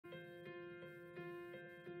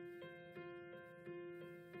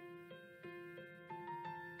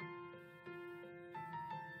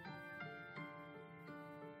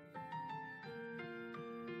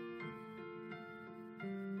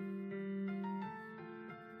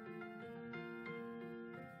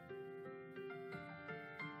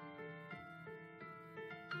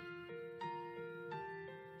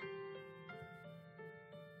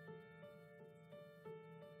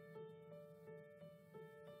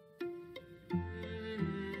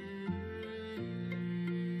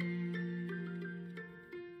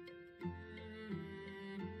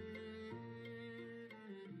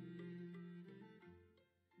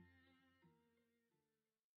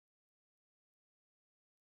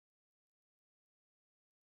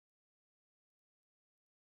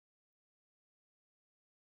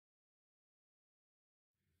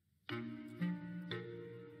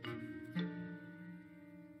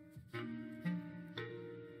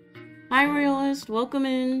Hi, Royalist. Welcome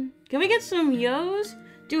in. Can we get some yos?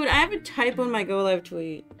 Dude, I have a typo in my Go Live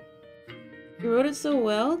tweet. You wrote it so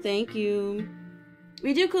well. Thank you.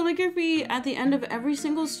 We do calligraphy at the end of every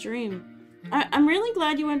single stream. I'm really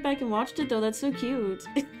glad you went back and watched it, though. That's so cute.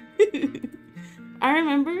 I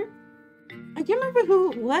remember. I can't remember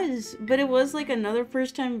who it was, but it was like another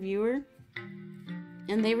first-time viewer.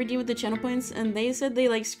 And they redeemed the channel points, and they said they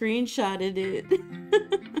like screenshotted it.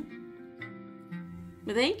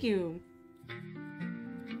 But thank you.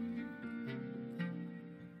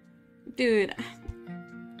 Dude.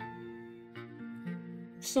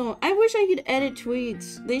 So, I wish I could edit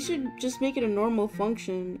tweets. They should just make it a normal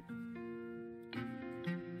function.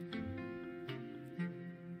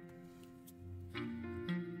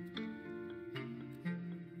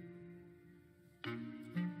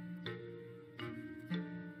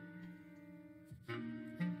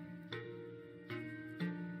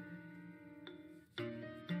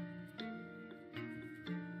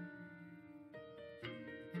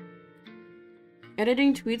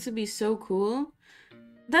 Editing tweets would be so cool.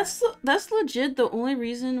 That's legit the only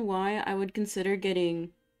reason why I would consider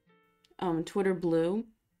getting Twitter Blue,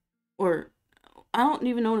 or I don't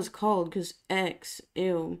even know what it's called because X,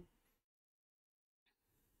 ew.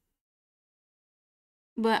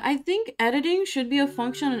 But I think editing should be a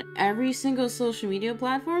function on every single social media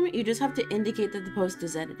platform. You just have to indicate that the post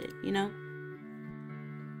is edited, you know?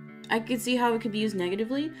 I could see how it could be used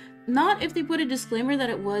negatively. Not if they put a disclaimer that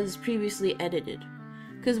it was previously edited.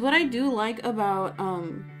 Because what I do like about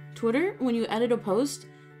Twitter, when you edit a post,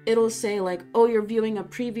 it'll say like, oh, you're viewing a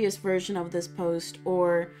previous version of this post,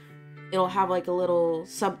 or it'll have like a little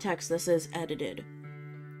subtext that says edited.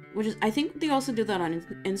 Which is, I think they also do that on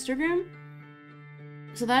Instagram.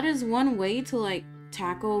 So that is one way to like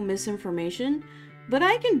tackle misinformation. But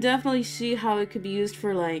I can definitely see how it could be used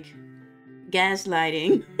for like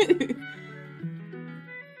gaslighting.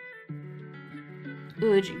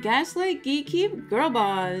 Would you gaslight, geekkeep, girl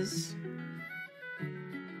boss?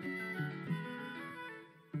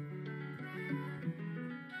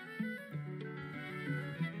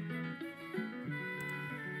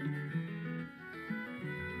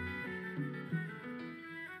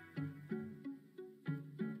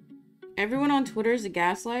 Everyone on Twitter is a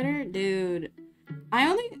gaslighter? Dude.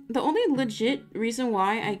 The only legit reason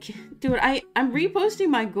why I can't, dude, I'm reposting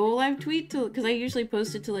my Go Live tweet to, because I usually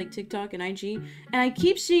post it to like TikTok and IG, and I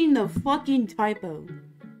keep seeing the fucking typo.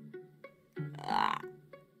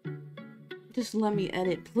 Just let me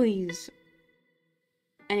edit, please.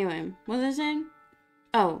 Anyway, what was I saying?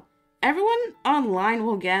 Oh, everyone online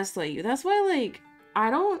will gaslight you. That's why, like, I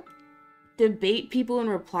don't debate people in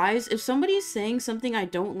replies. If somebody's saying something I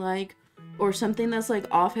don't like, or something that's like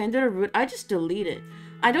offhanded or rude, I just delete it.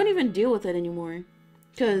 I don't even deal with it anymore.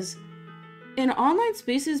 Because in online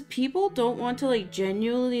spaces, people don't want to like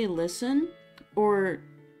genuinely listen, or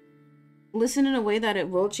listen in a way that it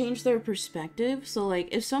will change their perspective. So like,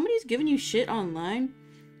 if somebody's giving you shit online,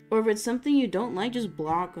 or if it's something you don't like, just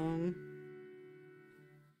block them.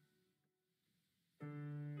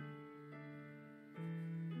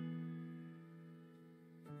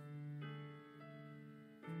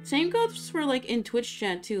 Same goes for like in Twitch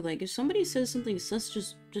chat too. Like if somebody says something sus,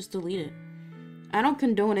 just delete it. I don't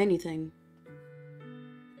condone anything.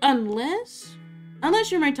 Unless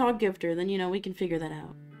you're my talk gifter, then you know we can figure that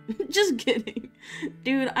out. Just kidding.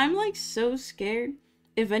 Dude, I'm like so scared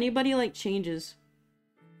if anybody like changes.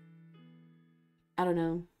 I don't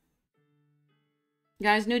know.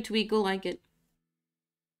 Guys, new tweet, go like it.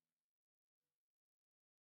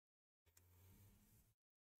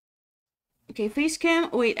 Okay, face cam.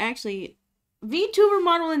 Wait, actually, VTuber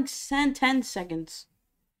model in 10 seconds.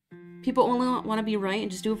 People only want to be right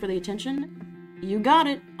and just do it for the attention. You got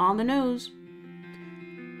it. On the nose.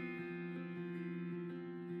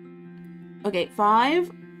 Okay,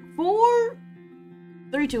 5, 4,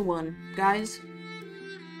 3, 2, 1. Guys.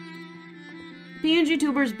 PNG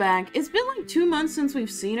Tuber's back. It's been like 2 months since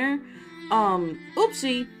we've seen her.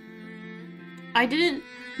 Oopsie.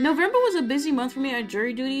 November was a busy month for me at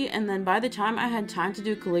jury duty, and then by the time I had time to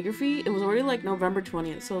do calligraphy, it was already like November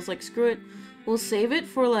 20th, so I was like, screw it, we'll save it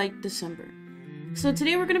for like December. So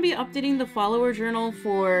today we're going to be updating the follower journal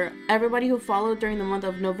for everybody who followed during the month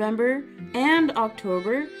of November and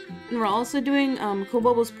October, and we're also doing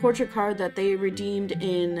Kobobo's portrait card that they redeemed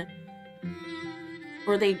in,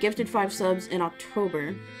 or they gifted 5 subs in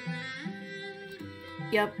October.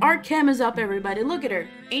 Yep, our cam is up, everybody, look at her,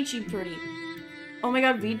 ain't she pretty? Oh my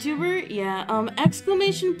god, VTuber? Yeah,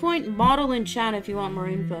 exclamation point model in chat if you want more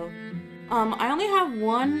info. I only have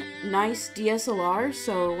one nice DSLR,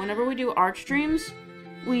 so whenever we do art streams,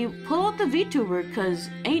 we pull out the VTuber, because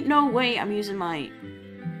ain't no way I'm using my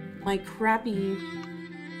crappy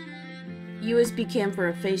USB cam for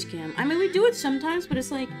a face cam. I mean, we do it sometimes, but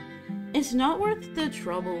it's like, it's not worth the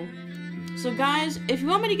trouble. So guys, if you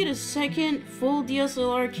want me to get a second full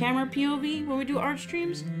DSLR camera POV when we do art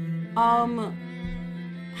streams, how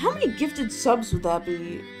many gifted subs would that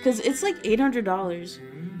be? Because it's like $800.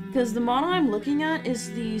 Because the model I'm looking at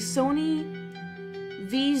is the Sony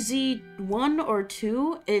VZ1 or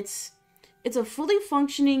 2. It's a fully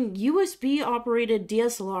functioning USB operated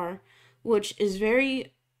DSLR, which is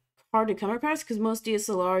very hard to come across because most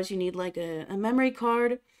DSLRs you need like a memory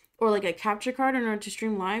card or like a capture card in order to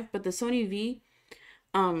stream live, but the Sony V,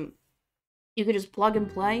 you could just plug and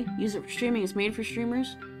play, use it for streaming. It's made for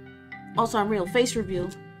streamers. Also, I'm real face reveal.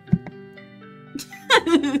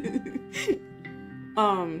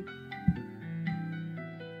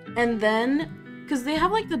 And then, because they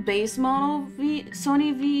have like the base model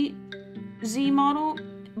Sony VZ model,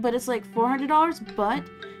 but it's like $400, but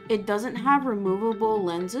it doesn't have removable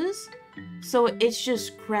lenses, so it's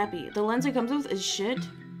just crappy. The lens it comes with is shit.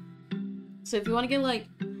 So if you want to get like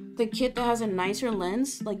the kit that has a nicer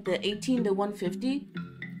lens, like the 18 to 150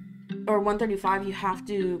 or 135, you have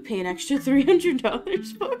to pay an extra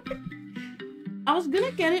 $300 for it. I was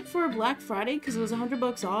gonna get it for Black Friday because it was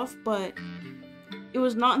 $100 off, but it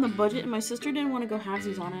was not in the budget, and my sister didn't want to go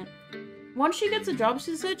halvesies on it. Once she gets a job,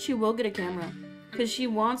 she said she will get a camera because she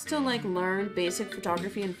wants to like learn basic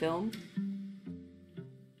photography and film.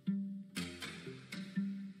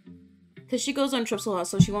 Because she goes on trips a lot,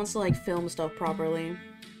 so she wants to like film stuff properly.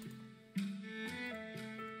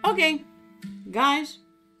 Okay, guys,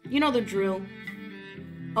 you know the drill.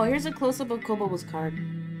 Oh, here's a close-up of Kobobo's card.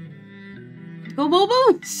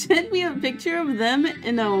 Kobobo sent me a picture of them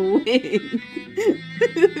in a wig.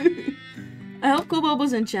 I hope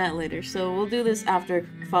Kobobo's in chat later, so we'll do this after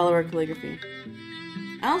follower calligraphy.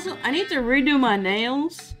 I need to redo my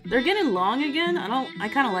nails. They're getting long again. I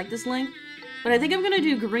kind of like this length, but I think I'm gonna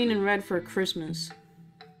do green and red for Christmas.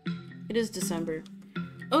 It is December.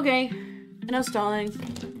 Okay, enough stalling.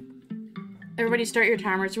 Everybody start your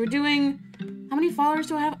timers. We're doing, how many followers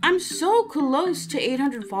do I have? I'm so close to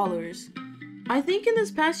 800 followers. I think in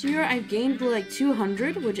this past year I've gained like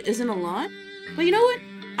 200, which isn't a lot. But you know what?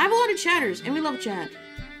 I have a lot of chatters, and we love chat.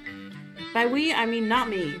 By we, I mean not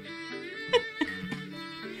me.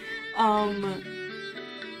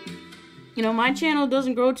 You know, my channel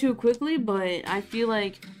doesn't grow too quickly, but I feel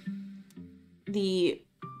like the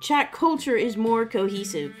chat culture is more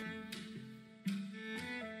cohesive.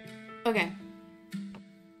 Okay.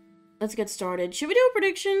 Let's get started. Should we do a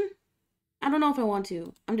prediction? I don't know if I want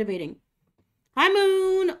to. I'm debating. Hi,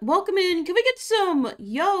 Moon! Welcome in! Can we get some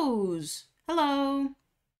yo's? Hello!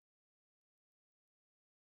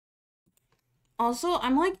 Also,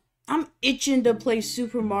 I'm itching to play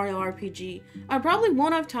Super Mario RPG. I probably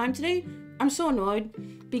won't have time today. I'm so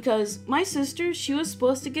annoyed because my sister, she was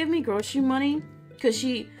supposed to give me grocery money because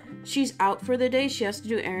she's out for the day. She has to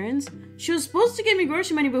do errands. She was supposed to give me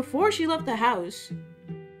grocery money before she left the house,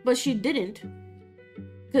 but she didn't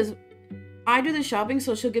because I do the shopping,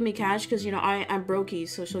 so she'll give me cash because, you know, I'm brokey,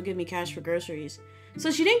 so she'll give me cash for groceries. So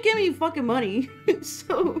she didn't give me fucking money,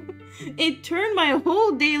 so it turned my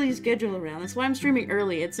whole daily schedule around. That's why I'm streaming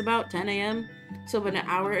early. It's about 10 a.m., so about an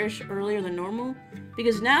hour-ish earlier than normal.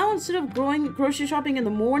 Because now, instead of going grocery shopping in the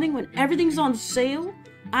morning when everything's on sale,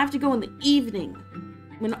 I have to go in the evening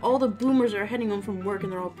when all the boomers are heading home from work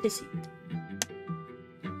and they're all pissy.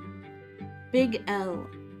 Big L.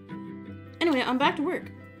 Anyway, I'm back to work.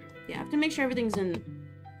 Yeah, I have to make sure everything's in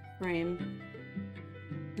frame.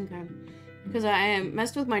 Okay. Because I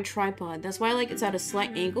messed with my tripod. That's why, like, it's at a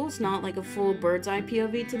slight angle. It's not like a full bird's eye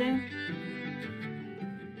POV today.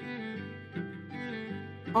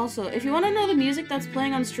 Also, if you want to know the music that's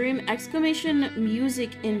playing on stream, exclamation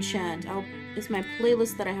music in chat. It's my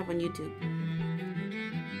playlist that I have on YouTube.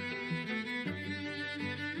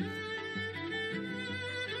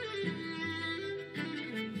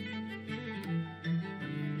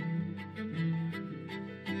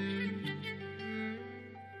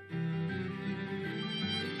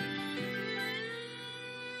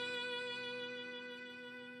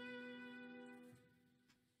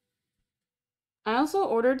 I also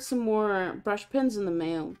ordered some more brush pens in the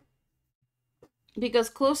mail. Because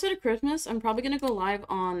closer to Christmas, I'm probably going to go live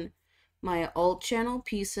on my alt channel,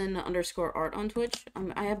 peacein_art on Twitch.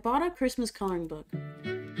 I have bought a Christmas coloring book.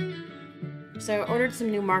 So I ordered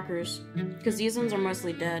some new markers, because these ones are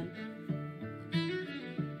mostly dead.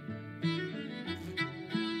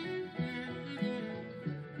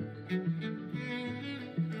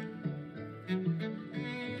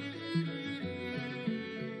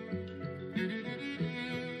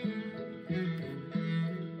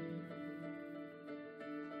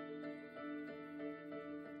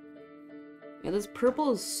 And this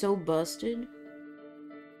purple is so busted.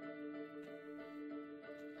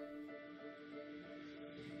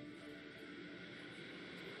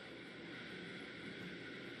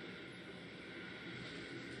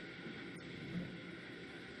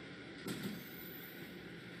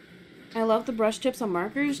 I love the brush tips on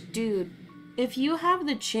markers. Dude, if you have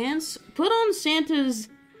the chance, put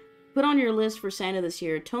on your list for Santa this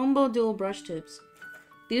year. Tombow dual brush tips.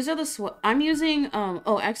 These are the I'm using,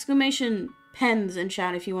 exclamation pens in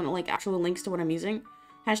chat if you want, like, actual links to what I'm using.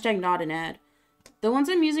 Hashtag not an ad. The ones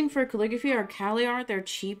I'm using for calligraphy are Cali Art. They're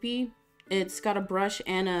cheapy. It's got a brush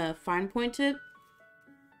and a fine point tip.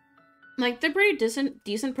 Like, they're pretty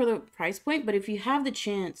decent for the price point, but if you have the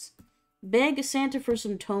chance, beg Santa for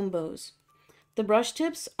some Tombows. The brush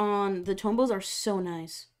tips on the Tombows are so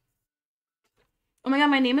nice. Oh my god,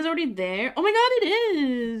 my name is already there. Oh my god, it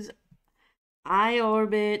is! Hi,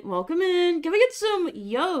 Orbit. Welcome in. Can we get some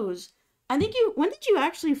yos? I think when did you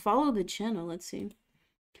actually follow the channel? Let's see.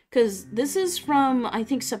 Because this is from, I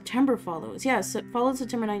think, September follows. Yeah, followed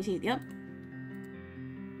September 19th. Yep.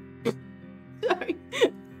 Sorry.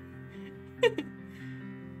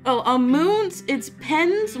 Oh, moons, it's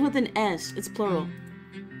pens with an S. It's plural.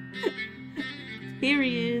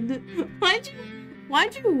 Period.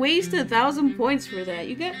 Why'd you waste 1,000 points for that?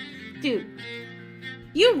 You get... Dude.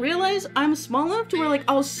 You realize I'm small enough to where, like,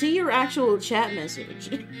 I'll see your actual chat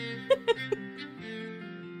message.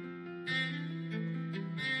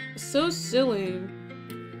 So silly.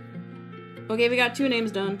 Okay, we got 2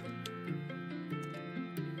 names done.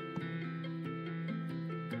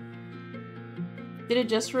 Did it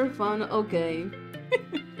just for fun? Okay.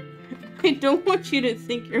 I don't want you to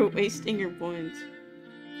think you're wasting your points.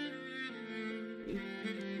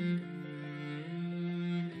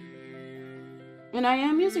 And I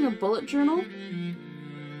am using a bullet journal.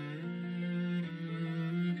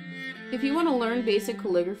 If you want to learn basic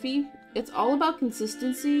calligraphy, it's all about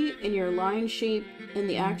consistency in your line shape and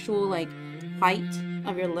the actual, like, height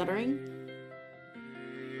of your lettering.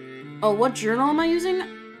 Oh, what journal am I using?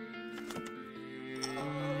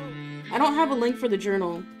 I don't have a link for the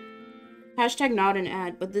journal. Hashtag not an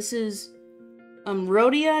ad, but this is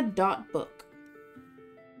Rhodia.book.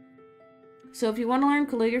 So if you want to learn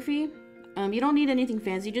calligraphy, you don't need anything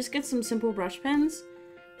fancy. Just get some simple brush pens.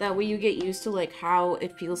 That way you get used to, like, how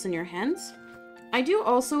it feels in your hands. I do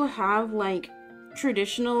also have, like,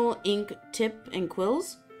 traditional ink tip and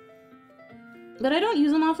quills. But I don't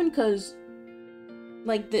use them often because,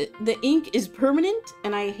 like, the ink is permanent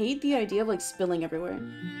and I hate the idea of, like, spilling everywhere.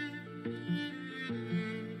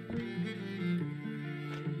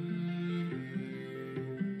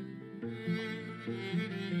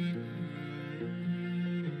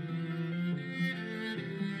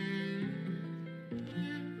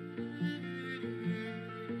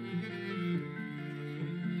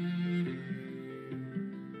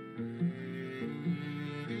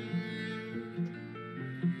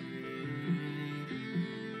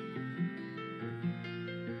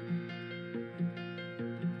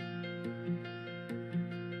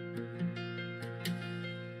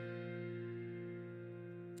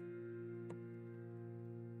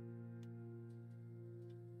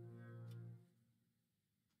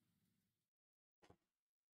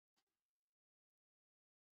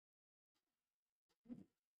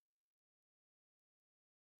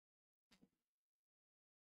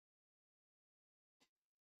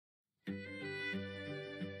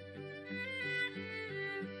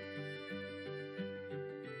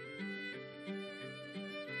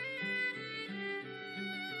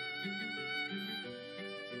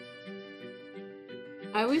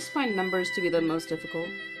 I always find numbers to be the most difficult.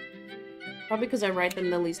 Probably because I write them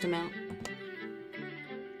the least amount.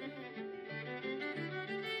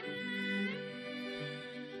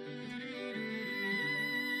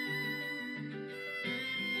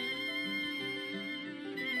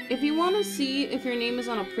 If you want to see if your name is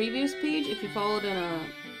on a previous page, if you followed in a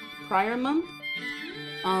prior month,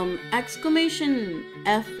 exclamation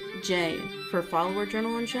FJ for follower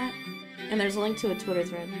journal in chat, and there's a link to a Twitter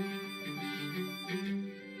thread.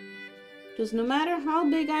 Because no matter how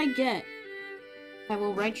big I get, I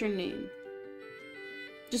will write your name.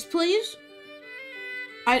 Just please.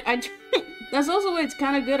 That's also why it's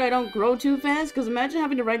kind of good I don't grow too fast, because imagine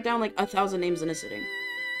having to write down like 1,000 names in a sitting.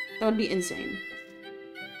 That would be insane.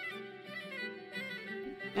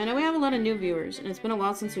 I know we have a lot of new viewers, and it's been a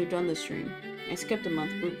while since we've done this stream. I skipped a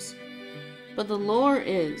month, oops. But the lore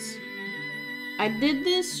is, I did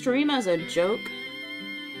this stream as a joke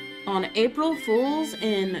on April Fools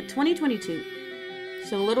in 2022.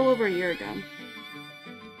 So a little over a year ago.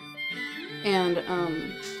 And,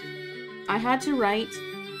 I had to write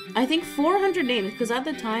I think 400 names, because at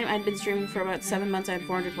the time I'd been streaming for about 7 months, I had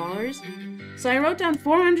 400 followers. So I wrote down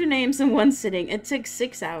 400 names in one sitting. It took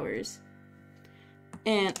 6 hours.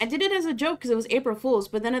 And I did it as a joke because it was April Fool's,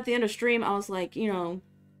 but then at the end of stream, I was like, you know,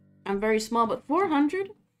 I'm very small, but 400?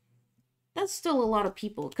 That's still a lot of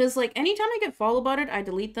people. Because, like, anytime I get follow botted, I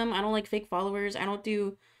delete them. I don't like fake followers. I don't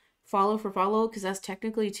do follow for follow, because that's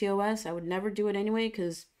technically TOS. I would never do it anyway,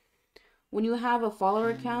 because when you have a follower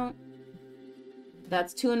account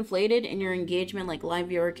that's too inflated in your engagement, like live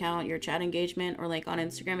viewer account, your chat engagement, or like on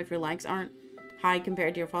Instagram, if your likes aren't high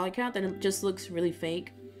compared to your follow count, then it just looks really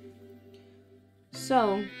fake.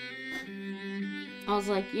 So I was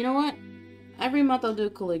like, you know what? Every month I'll do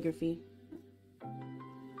calligraphy.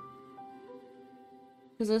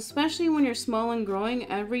 Because especially when you're small and growing,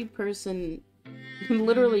 every person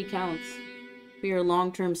literally counts for your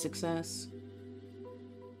long-term success.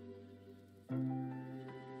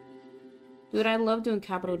 Dude, I love doing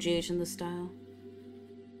capital GH in this style.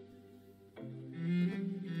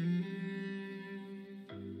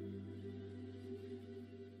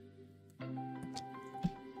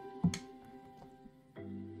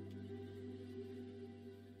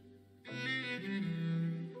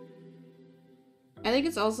 I think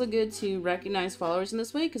it's also good to recognize followers in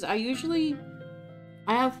this way, because I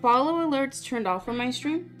have follow alerts turned off from my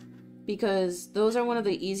stream, because those are one of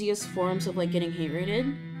the easiest forms of like getting hate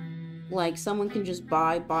rated. Like, someone can just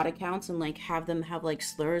buy bot accounts and like have them have like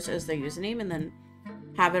slurs as their username and then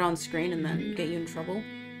have it on screen and then get you in trouble.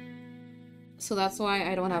 So that's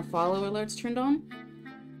why I don't have follow alerts turned on.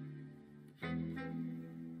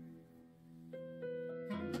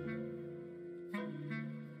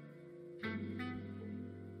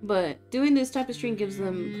 But doing this type of stream gives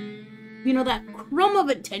them, you know, that crumb of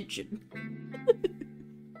attention.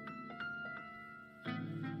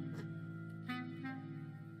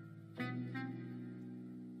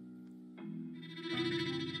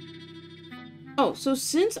 Oh, so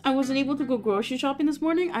since I wasn't able to go grocery shopping this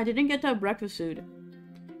morning, I didn't get to have breakfast food.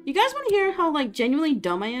 You guys want to hear how, like, genuinely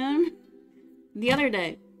dumb I am? The other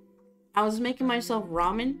day, I was making myself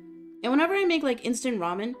ramen. And whenever I make, like, instant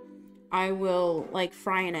ramen, I will, like,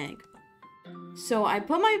 fry an egg. So I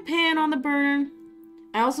put my pan on the burner.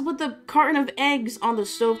 I also put the carton of eggs on the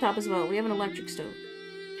stovetop as well. We have an electric stove.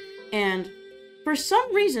 And for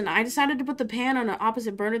some reason, I decided to put the pan on an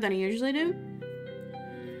opposite burner than I usually do.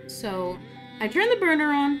 So I turned the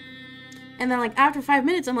burner on, and then like after 5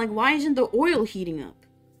 minutes, I'm like, why isn't the oil heating up?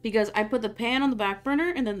 Because I put the pan on the back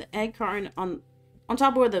burner and then the egg carton on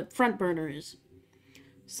top of where the front burner is.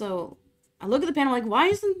 So I look at the pan, I'm like, why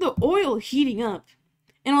isn't the oil heating up?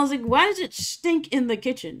 And I was like, why does it stink in the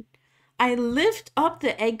kitchen? I lift up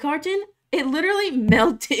the egg carton, it literally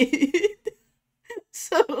melted.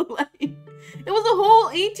 So like, it was a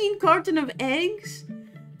whole 18 carton of eggs.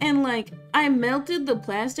 And, like, I melted the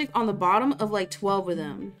plastic on the bottom of, like, 12 of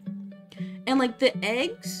them. And, like, the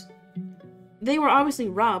eggs, they were obviously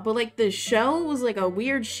raw, but, like, the shell was, like, a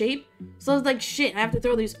weird shape. So I was like, shit, I have to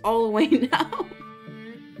throw these all away now.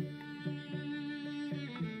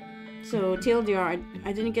 So, TLDR,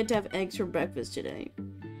 I didn't get to have eggs for breakfast today.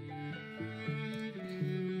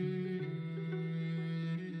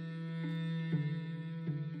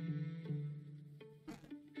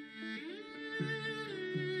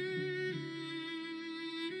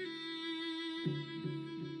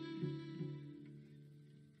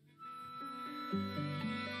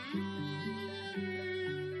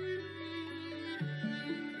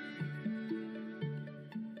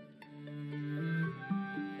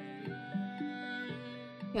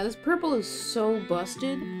 Yeah, this purple is so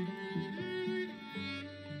busted.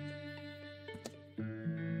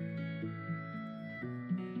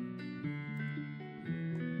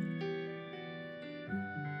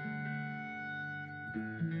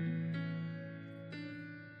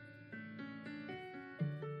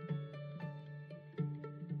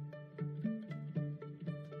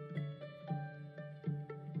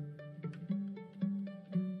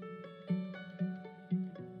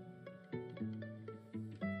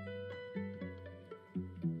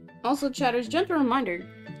 Also, chatters, gentle reminder,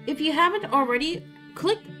 if you haven't already,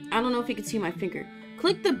 I don't know if you can see my finger,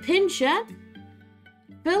 click the pin chat,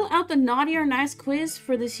 fill out the Naughty or Nice quiz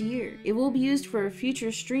for this year. It will be used for a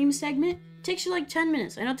future stream segment. Takes you like 10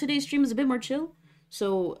 minutes. I know today's stream is a bit more chill,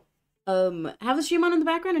 so have the stream on in the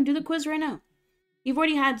background and do the quiz right now. You've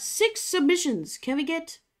already had 6 submissions. Can we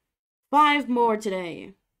get 5 more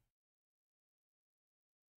today?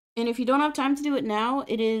 And if you don't have time to do it now,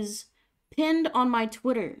 it is pinned on my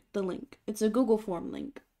Twitter, the link. It's a Google form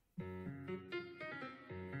link.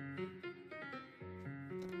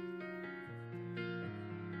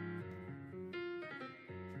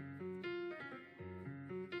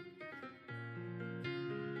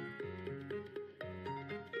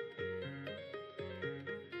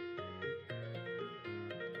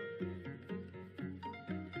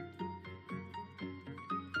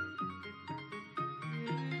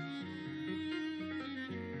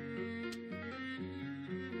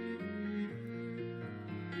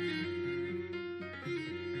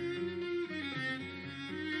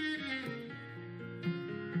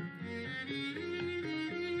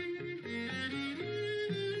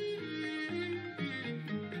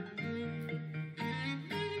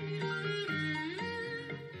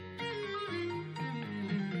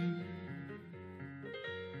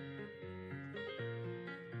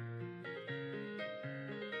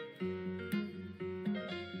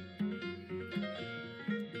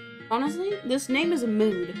 Honestly, this name is a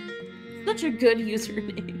mood. Such a good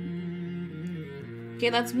username. Okay,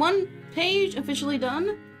 that's one page officially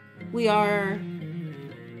done. We are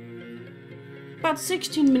about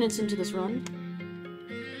 16 minutes into this run.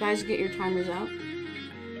 Guys, get your timers out.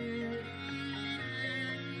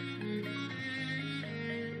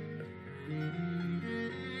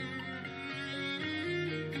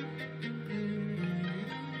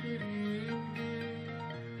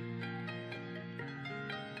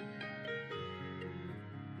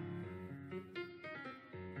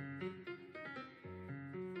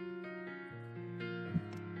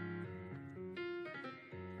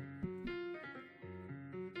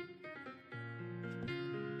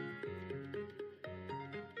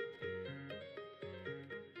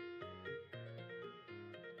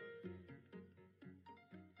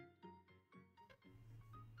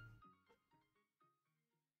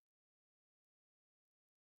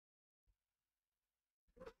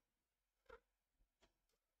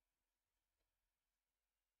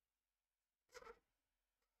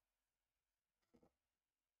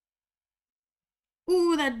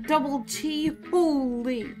 Ooh, that double T,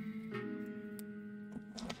 holy.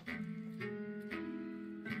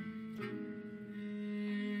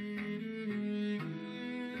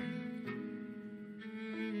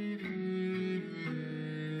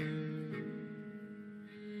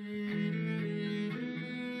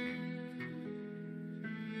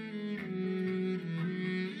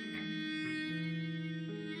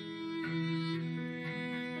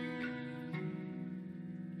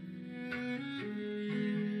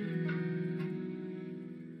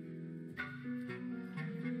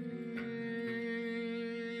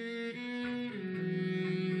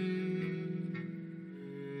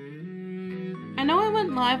 I know I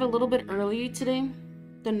went live a little bit early today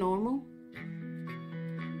than normal.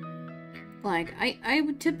 Like, I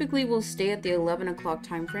would typically will stay at the 11 o'clock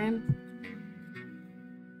time frame.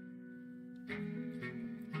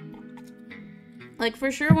 Like,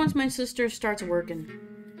 for sure, once my sister starts working,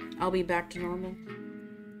 I'll be back to normal.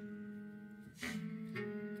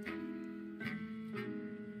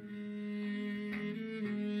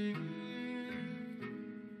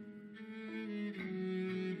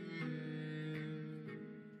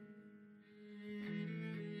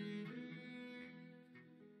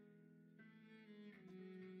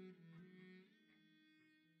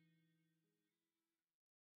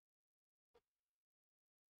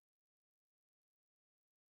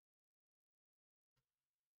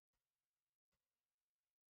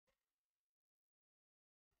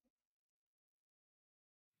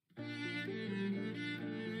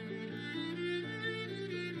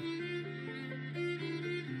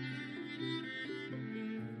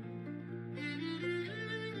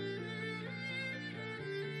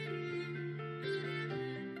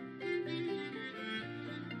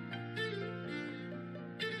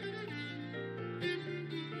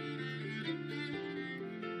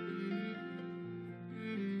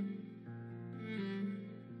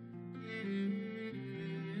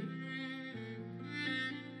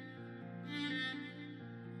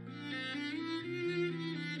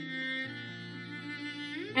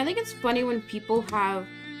 I think it's funny when people have,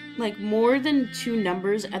 like, more than 2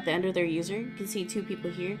 numbers at the end of their user. You can see 2 people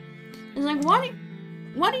here. It's like, why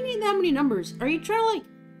do you need that many numbers? Are you trying to, like,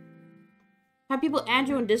 have people add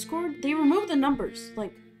you on Discord? They removed the numbers,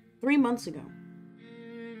 like, 3 months ago.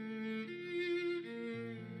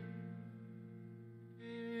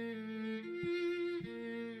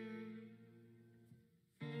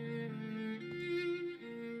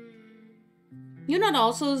 You know what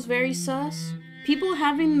also is very sus? People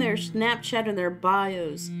having their Snapchat in their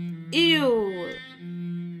bios. Ew!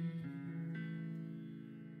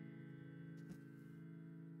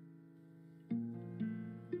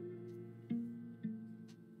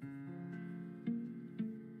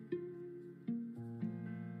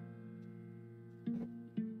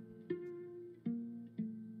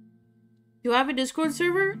 Do I have a Discord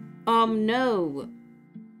server? No.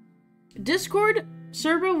 Discord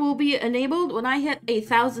server will be enabled when I hit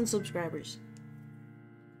 1,000 subscribers.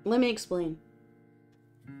 Let me explain.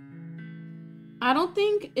 I don't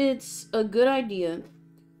think it's a good idea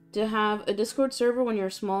to have a Discord server when you're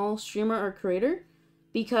a small streamer or creator,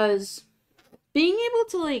 because being able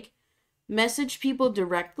to, like, message people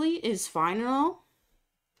directly is fine and all,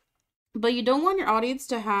 but you don't want your audience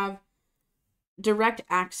to have direct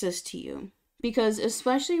access to you, because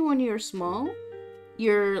especially when you're small,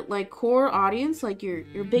 your, like, core audience, like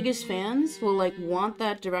your biggest fans, will, like, want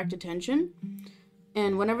that direct attention,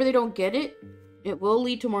 and whenever they don't get it, it will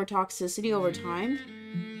lead to more toxicity over time.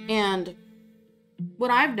 And what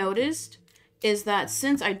I've noticed is that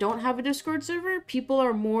since I don't have a Discord server, people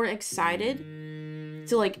are more excited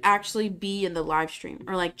to like actually be in the live stream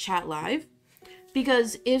or like chat live.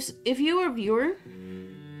 Because if you're a viewer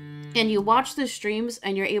and you watch the streams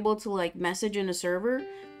and you're able to like message in a server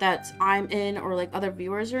that I'm in or like other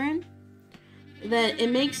viewers are in, then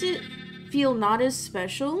it makes it feel not as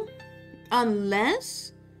special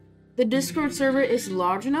unless the Discord server is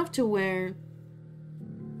large enough to where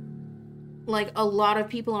like a lot of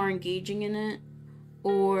people are engaging in it,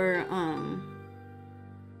 or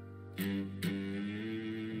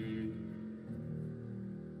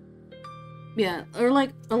yeah, or like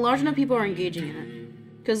a large enough people are engaging in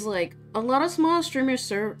it. Because like a lot of smaller streamer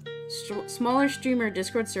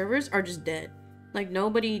Discord servers are just dead. Like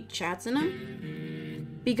nobody chats in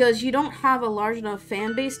them because you don't have a large enough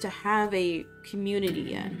fan base to have a community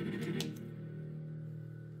yet.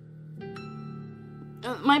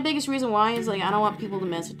 My biggest reason why is like I don't want people to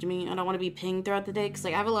message me. I don't want to be pinged throughout the day because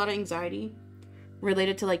like I have a lot of anxiety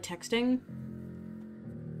related to like texting.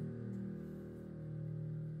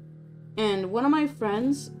 And one of my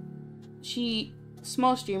friends,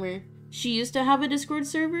 small streamer, she used to have a Discord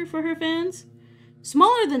server for her fans.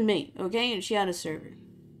 Smaller than me, okay? And she had a server.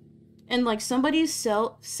 And like somebody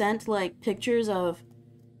sent like pictures of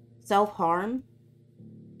self-harm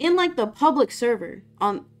in like the public server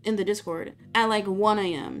in the Discord at like 1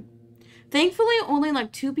 a.m. Thankfully, only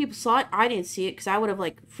like 2 people saw it. I didn't see it because I would have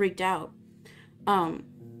like freaked out.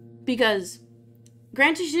 Because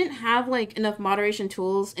granted, she didn't have like enough moderation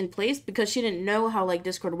tools in place because she didn't know how like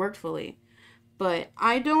Discord worked fully. But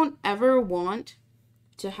I don't ever want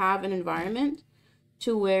to have an environment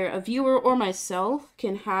to where a viewer or myself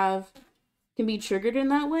can be triggered in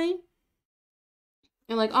that way.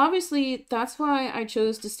 And like obviously that's why I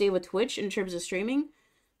chose to stay with Twitch in terms of streaming,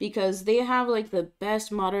 because they have like the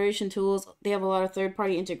best moderation tools. They have a lot of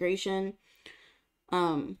third-party integration.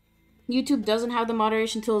 YouTube doesn't have the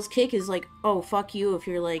moderation tools. Kick is like, oh, fuck you if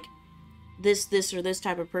you're like this, or this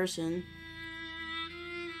type of person.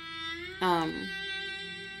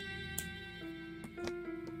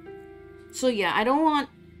 So yeah, I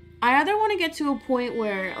either want to get to a point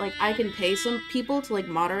where like I can pay some people to like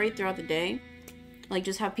moderate throughout the day. Like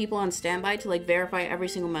just have people on standby to like verify every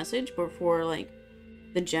single message before like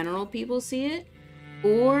the general people see it.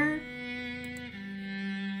 Or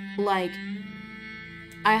like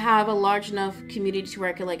I have a large enough community to where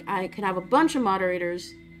I can have a bunch of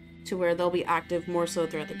moderators to where they'll be active more so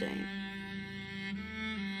throughout the day.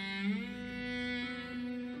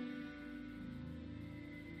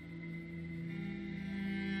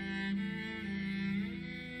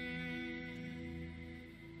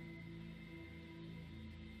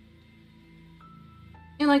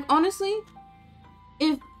 And like honestly,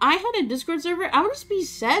 if I had a Discord server, I would just be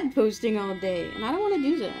sad posting all day, and I don't want to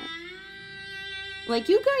do that. Like,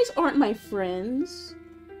 you guys aren't my friends.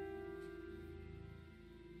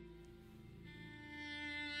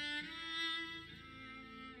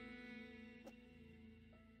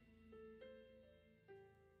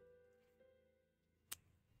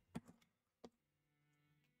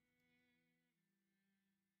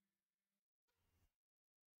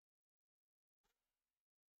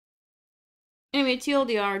 Anyway,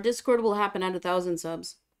 TLDR, Discord will happen at 1,000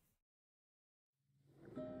 subs.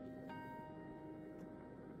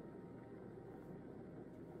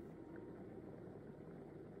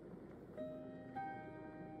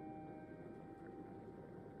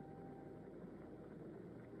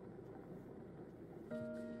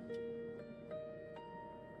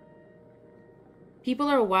 People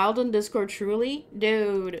are wild on Discord, truly?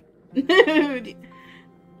 Dude. Dude.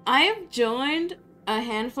 I have joined a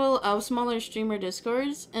handful of smaller streamer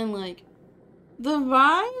Discords, and like, the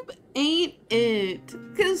vibe ain't it.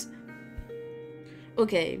 Cause,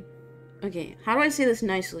 okay, how do I say this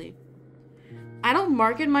nicely? I don't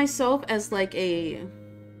market myself as like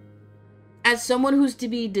as someone who's to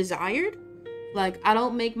be desired. Like, I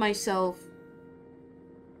don't make myself,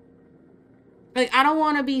 like, I don't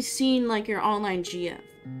want to be seen like your online GF.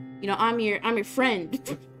 You know, I'm your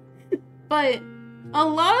friend. But a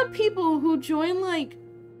lot of people who join like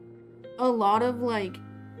a lot of like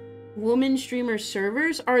woman streamer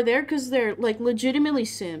servers are there because they're like legitimately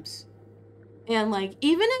simps. And like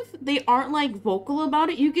even if they aren't like vocal about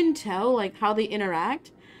it, you can tell like how they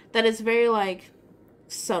interact that it's very like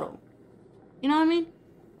subtle. You know what I mean?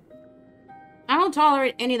 I don't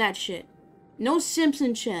tolerate any of that shit. No simps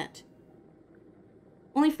in chat.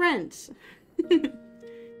 Only friends.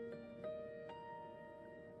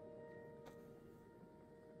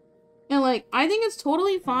 And like, I think it's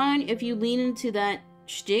totally fine if you lean into that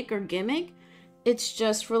shtick or gimmick. It's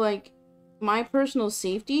just for like my personal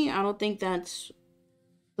safety, I don't think that's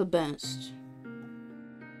the best.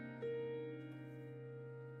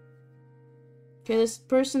 Okay, this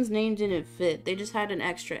person's name didn't fit. They just had an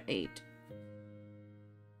extra 8.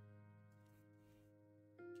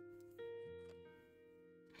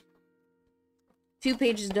 Two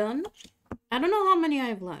pages done. I don't know how many I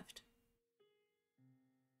have left.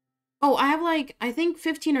 Oh, I have like, I think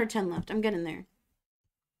 15 or 10 left. I'm getting there.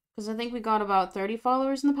 Because I think we got about 30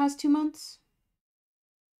 followers in the past 2 months.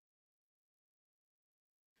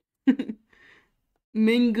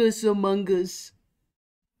 Mingus Among Us.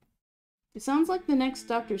 It sounds like the next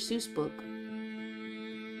Dr. Seuss book.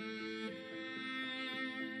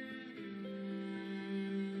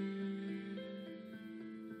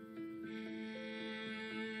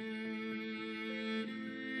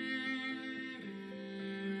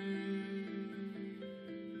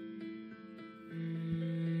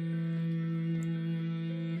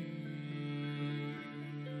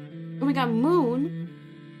 We got Moon.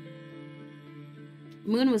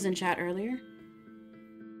 Moon was in chat earlier.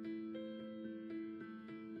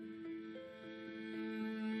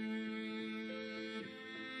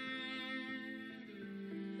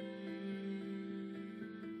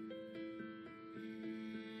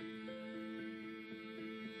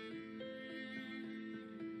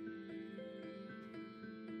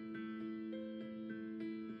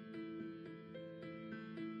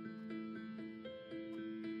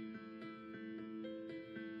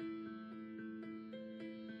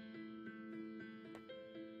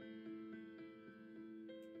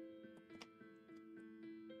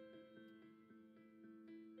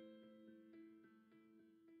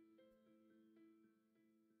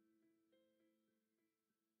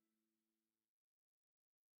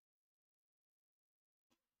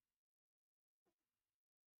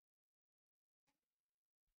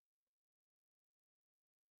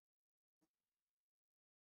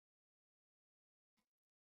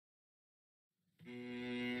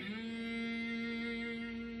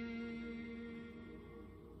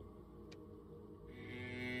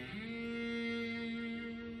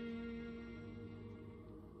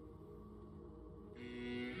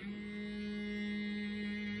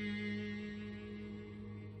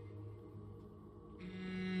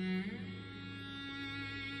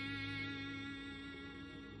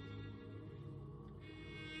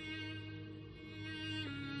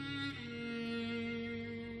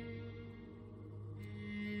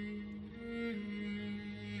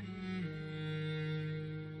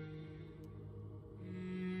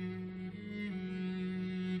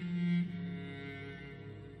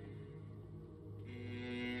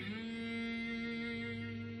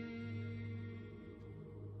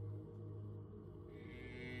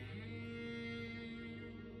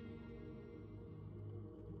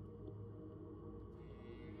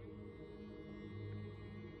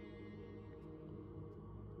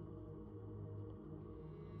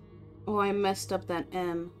 Oh, I messed up that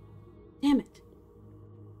M. Damn it.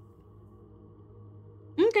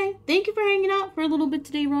 Okay, thank you for hanging out for a little bit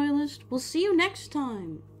today, Royalist. We'll see you next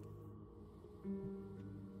time.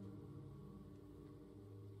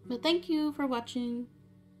 But thank you for watching.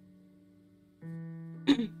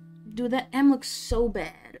 Dude, that M looks so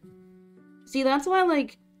bad. See, that's why,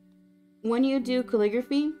 like, when you do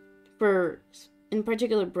calligraphy, for, in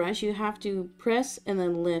particular brush, you have to press and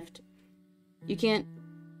then lift. You can't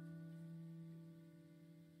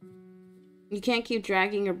keep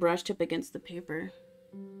dragging your brush tip against the paper.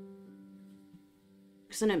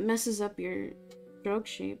 Because then it messes up your stroke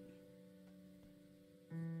shape.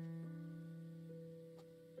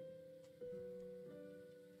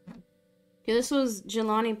 Okay, this was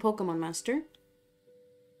Jelani Pokemon Master.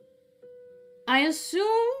 I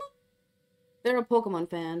assume they're a Pokemon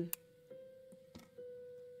fan.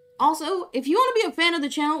 Also, if you want to be a fan of the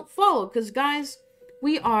channel, follow. Because, guys,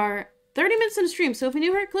 we are 30 minutes in the stream. So if you're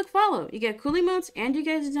new here, click follow. You get cool emotes and you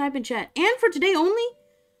guys to type in chat. And for today only,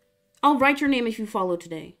 I'll write your name if you follow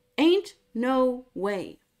today. Ain't no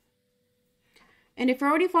way. And if you're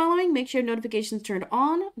already following, make sure notifications turned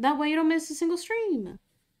on. That way you don't miss a single stream.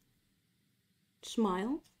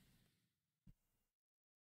 Smile.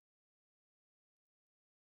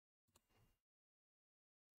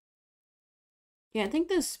 Yeah, I think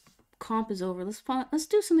this comp is over. Let's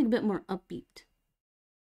do something a bit more upbeat.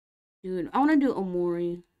 Dude, I want to do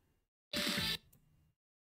Omori.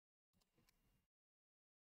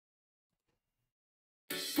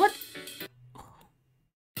 What?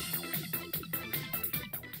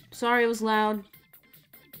 Sorry, it was loud.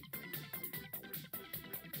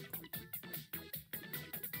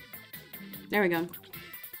 There we go.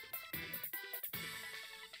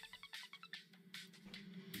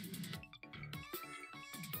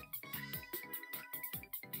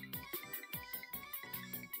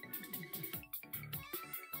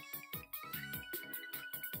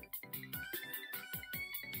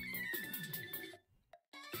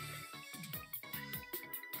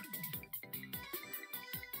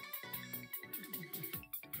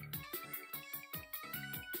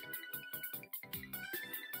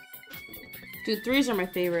 Dude, 3s are my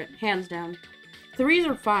favorite, hands down. 3s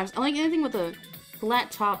or 5s. I like anything with a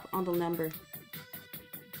flat top on the number.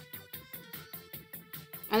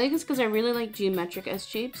 I think it's because I really like geometric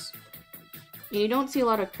S-shapes. And you don't see a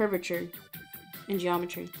lot of curvature in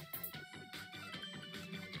geometry.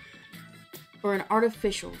 Or an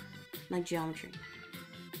artificial, like geometry.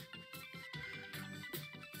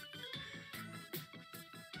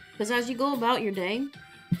 Because as you go about your day,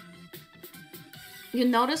 you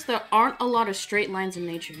notice there aren't a lot of straight lines in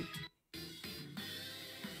nature.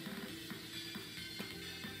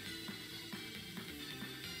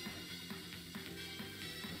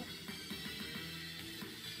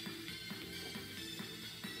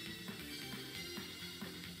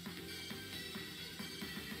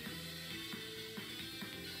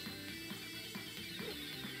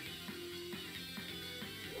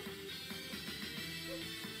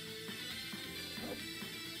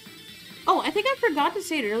 Oh, I think I forgot to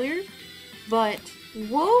say it earlier, but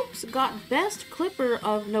Woves got Best Clipper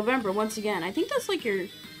of November once again. I think that's like your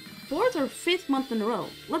 4th or 5th month in a row.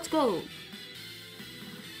 Let's go!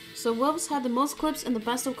 So Woves had the most clips in the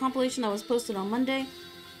Best of compilation that was posted on Monday,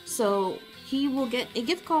 so he will get a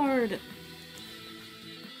gift card.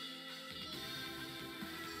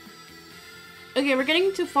 Okay, we're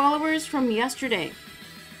getting to followers from yesterday.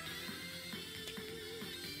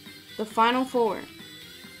 The final 4.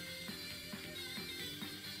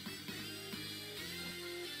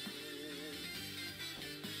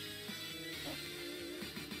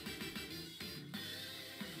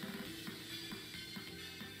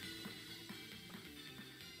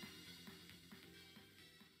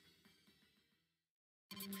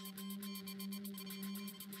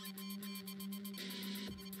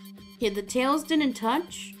 Okay, the tails didn't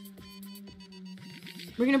touch.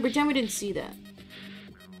 We're gonna pretend we didn't see that.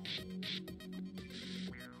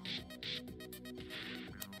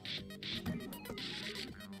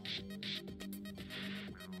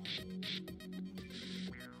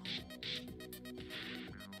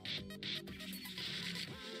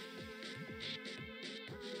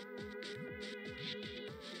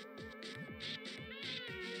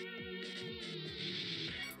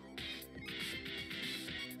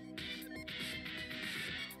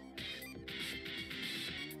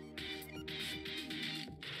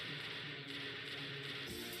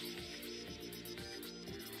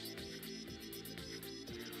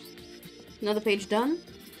 Another page done.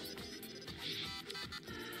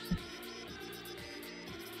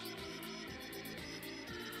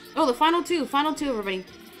 Oh, the final 2, everybody.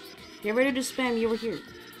 Get ready to spam you were here.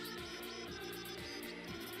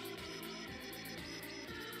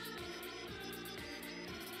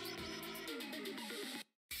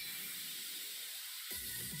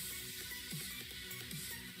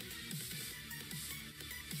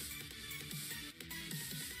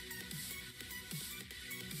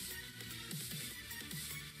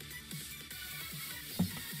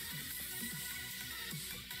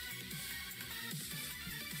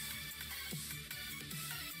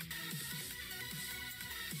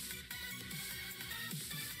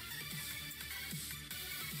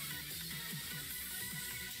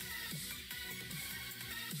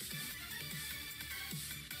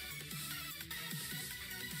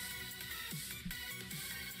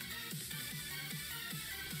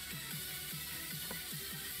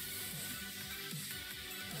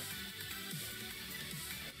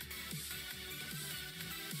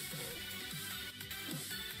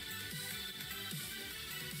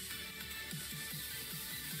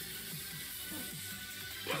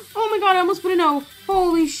 Oh my god, I almost put a no.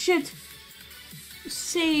 Holy shit.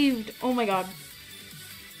 Saved. Oh my god.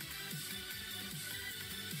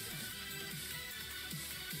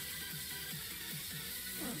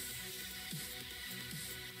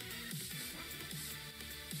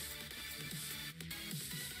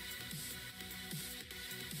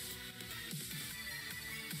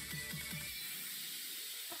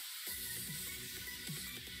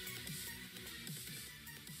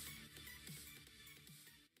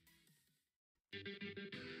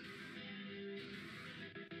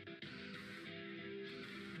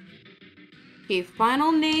 Okay,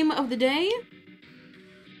 final name of the day.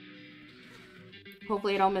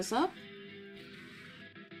 Hopefully I don't mess up.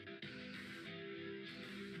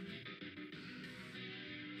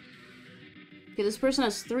 Okay, this person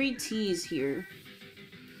has 3 T's here.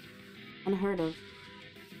 Unheard of.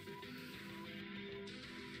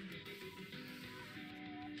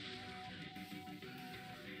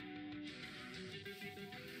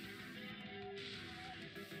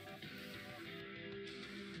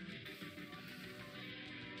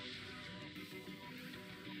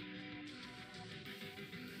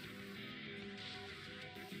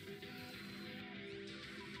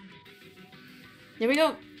 There we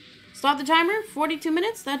go. Stop the timer. 42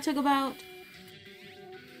 minutes. That took about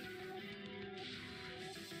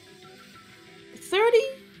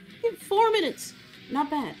 34 minutes.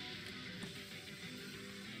 Not bad.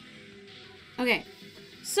 Okay.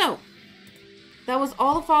 So, that was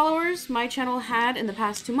all the followers my channel had in the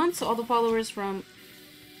past 2 months. So all the followers from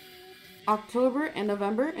October and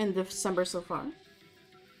November and December so far.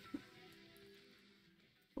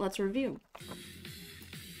 Let's review.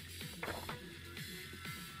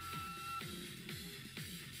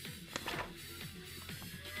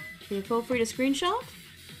 You feel free to screenshot.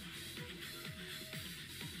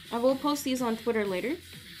 I will post these on Twitter later.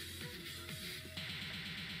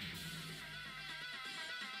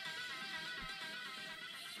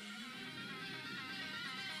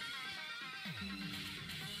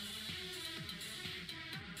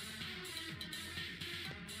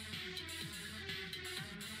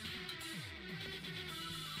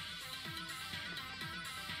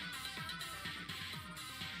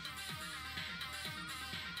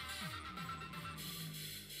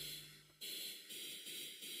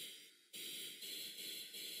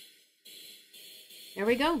 There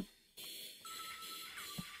we go.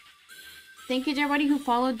 Thank you to everybody who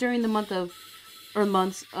followed during the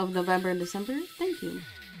months of November and December. Thank you.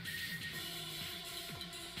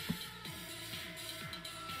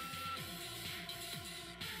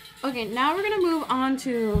 Okay, now we're gonna move on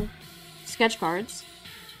to sketch cards.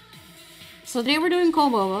 So today we're doing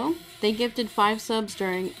Colbobo. They gifted 5 subs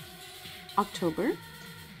during October.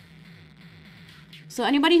 So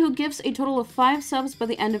anybody who gifts a total of 5 subs by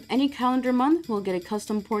the end of any calendar month will get a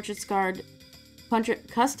custom portrait sketch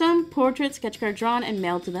card drawn and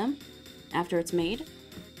mailed to them after it's made.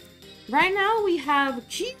 Right now we have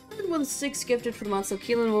Keelan with 6 gifted for the month, so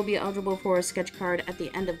Keelan will be eligible for a sketch card at the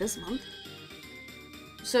end of this month.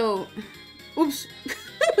 So, oops.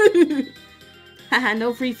 Haha,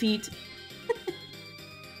 no free feet.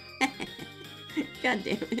 God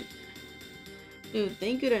damn it. Dude,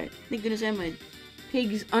 thank goodness I have my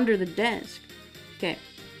pigs under the desk. Okay.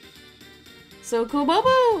 So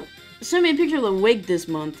Kobobo sent me a picture of the wig this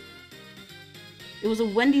month. It was a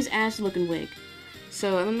Wendy's ass looking wig.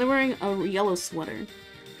 So, and they're wearing a yellow sweater.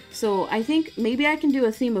 So I think maybe I can do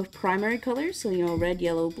a theme of primary colors. So, you know, red,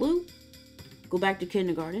 yellow, blue. Go back to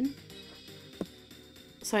kindergarten.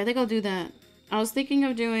 So I think I'll do that. I was thinking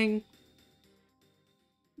of doing,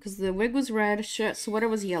 because the wig was red, sweater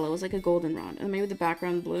was yellow. It was like a goldenrod. And maybe the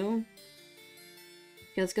background blue.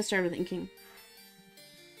 Okay, let's get started with inking.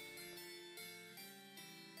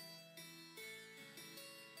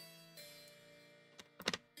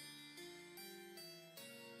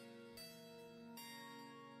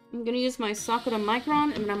 I'm gonna use my Sakura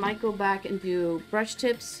Micron, and then I might go back and do brush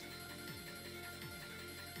tips.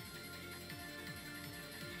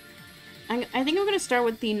 I think I'm gonna start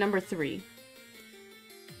with the number 3.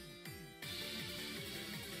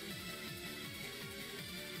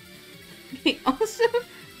 Okay, also,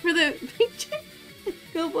 for the picture,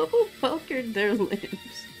 Kobobo puckered their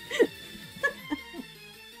lips.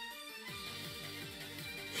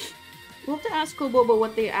 We'll have to ask Kobobo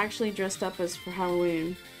what they actually dressed up as for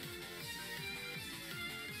Halloween.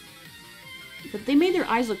 But they made their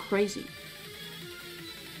eyes look crazy.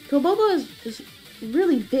 Kobobo is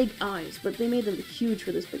really big eyes, but they made them huge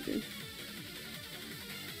for this picture.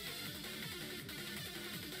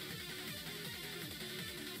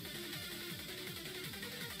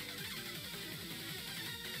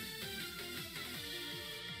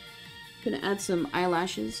 Gonna add some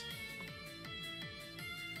eyelashes.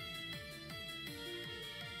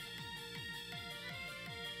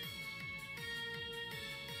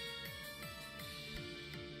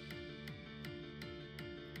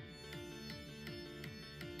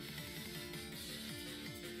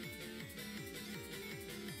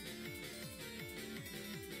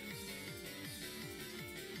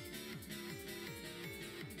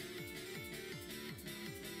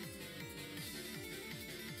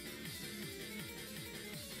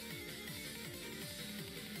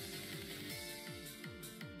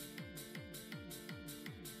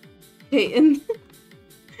 Okay, and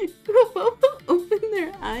open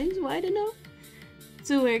their eyes wide enough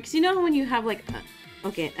to where, because you know when you have like,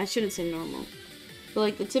 okay, I shouldn't say normal, but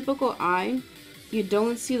like the typical eye, you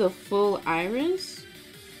don't see the full iris,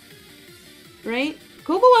 right?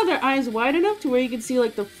 Kobo have their eyes wide enough to where you can see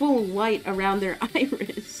like the full white around their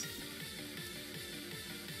iris.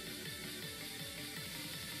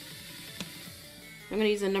 I'm gonna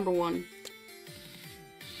use a number 1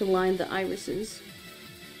 to line the irises.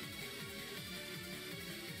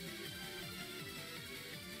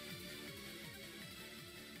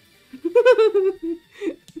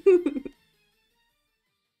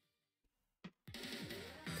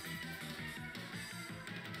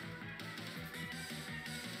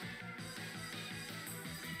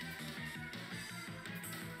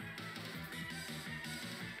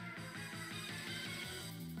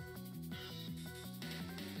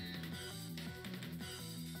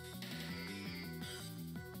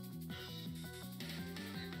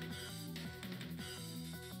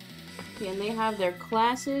 Okay, and they have their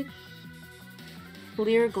classic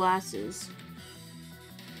clear glasses.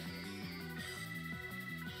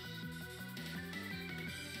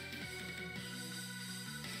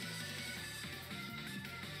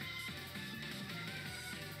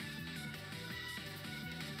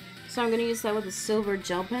 So I'm going to use that with a silver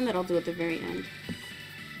gel pen that I'll do at the very end.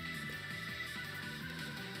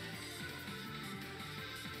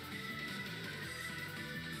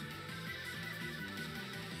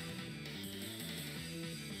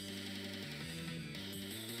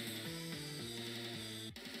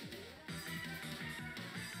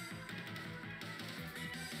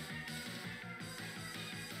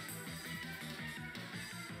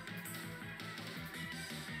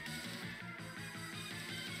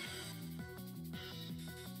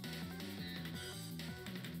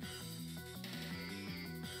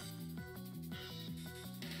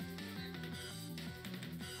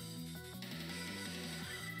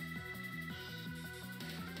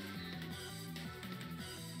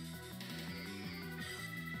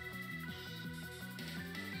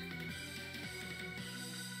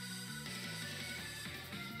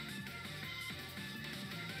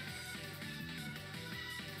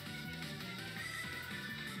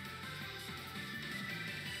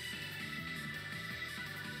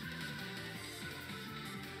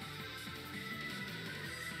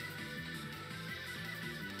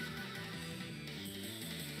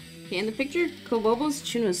 Okay, in the picture, Kobobo's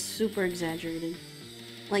chin was super exaggerated.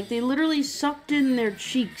 Like, they literally sucked in their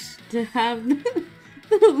cheeks to have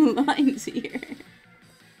the lines here.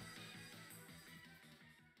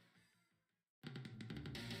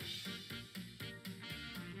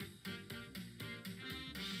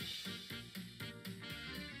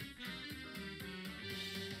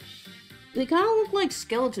 They kind of look like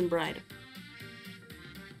Skeleton Bride.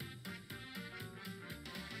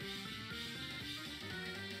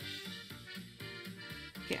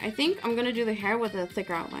 Okay, I think I'm gonna do the hair with a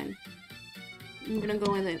thicker outline. I'm gonna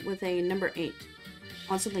go with a number 8.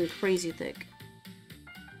 On something crazy thick.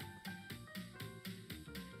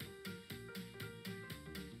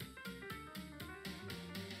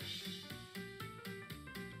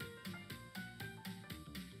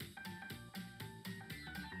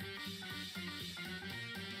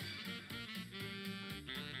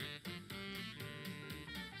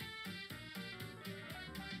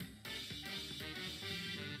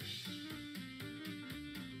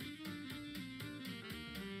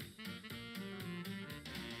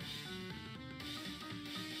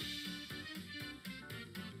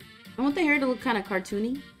 I want the hair to look kind of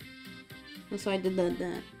cartoony. That's why I did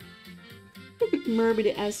that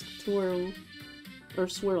Mermaid-esque twirl. Or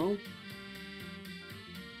swirl.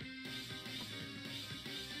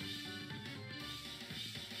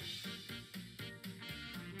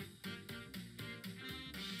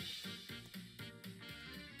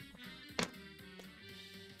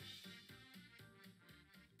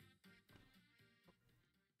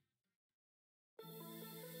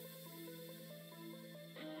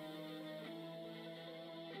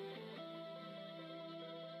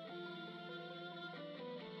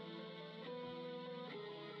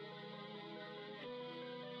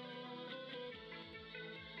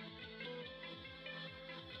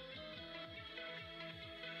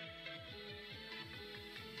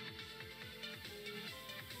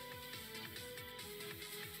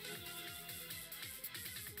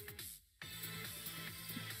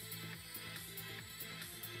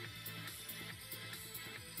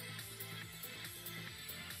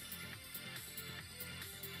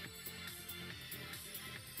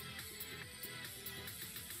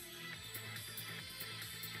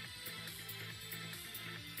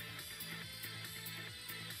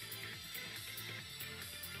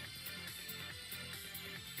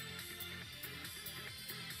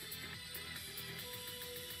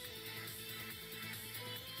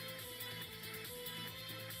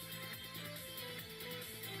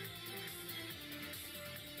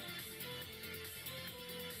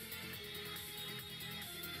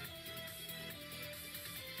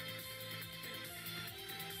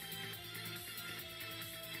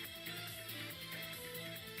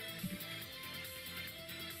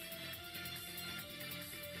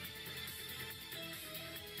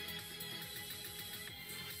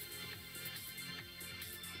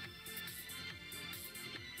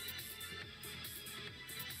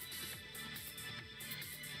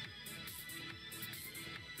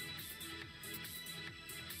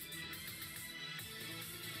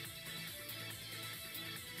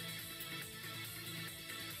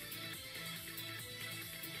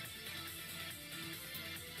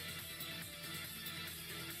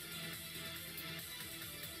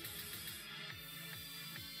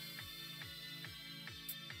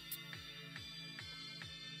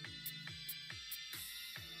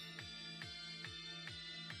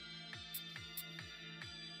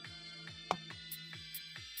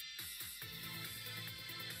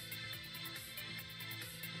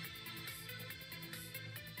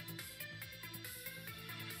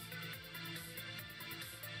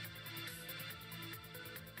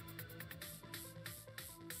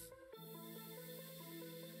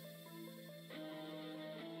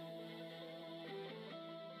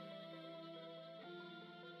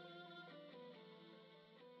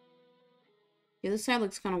 Yeah, this side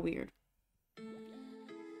looks kind of weird.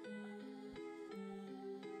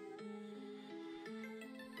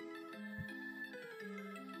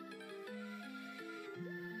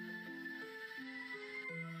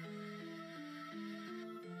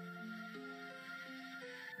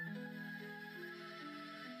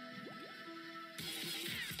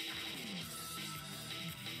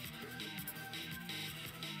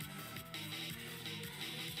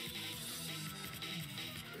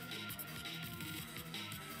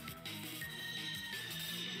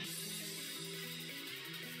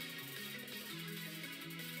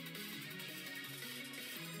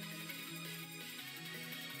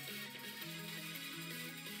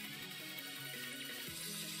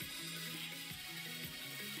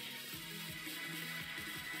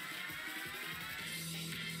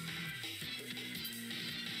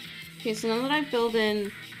 Okay, so now that I've filled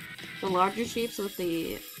in the larger shapes with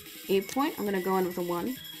the 8 point, I'm gonna go in with a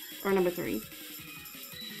 1, or number 3.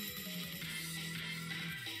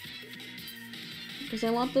 Because I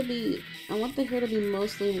want the hair to be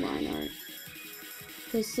mostly line art.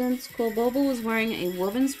 Because since Kobobo was wearing a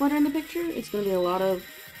woven sweater in the picture, it's gonna be a lot of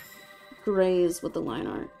grays with the line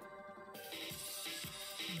art.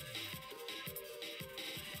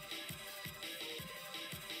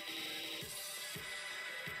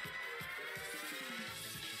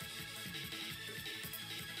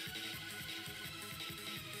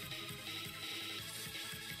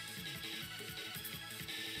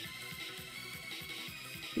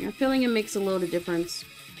 Yeah, filling it makes a load of difference.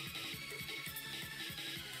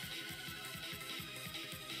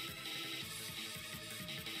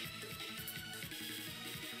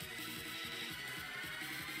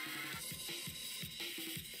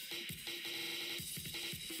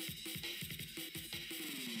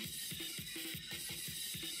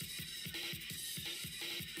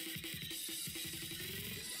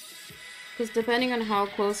 Because depending on how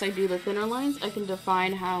close I do the thinner lines, I can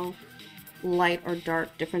define how light or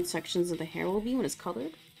dark different sections of the hair will be when it's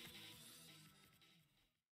colored.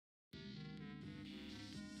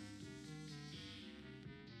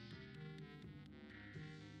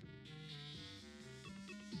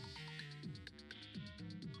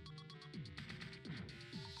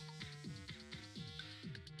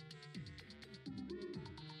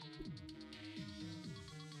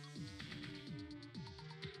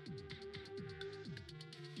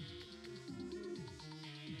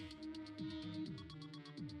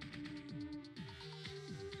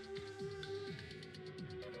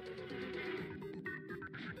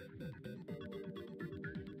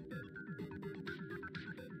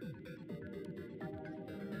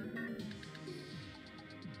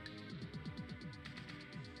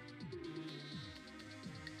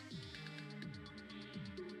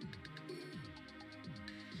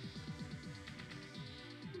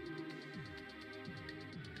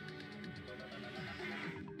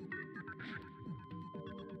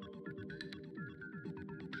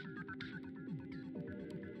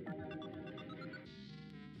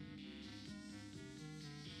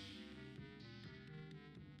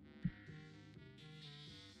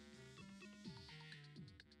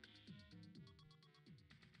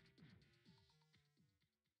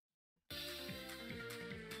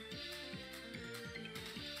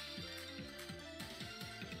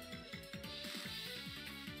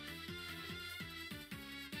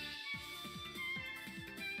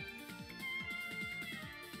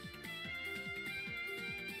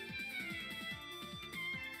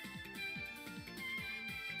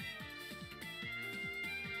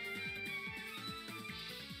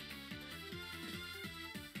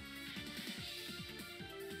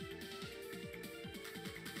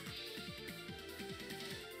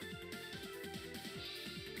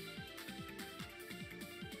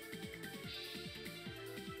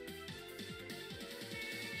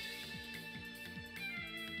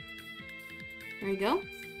 There you go.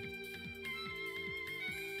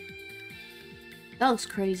 That looks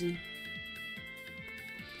crazy.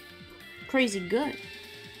 Crazy good.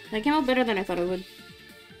 That came out better than I thought it would.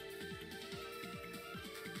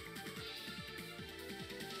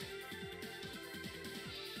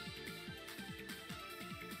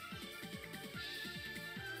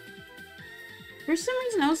 For some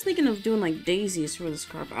reason, I was thinking of doing like daisies for this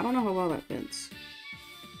carpet. I don't know how well that fits.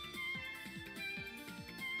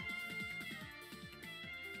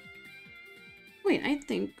 Wait, I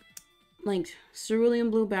think like cerulean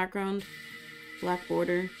blue background, black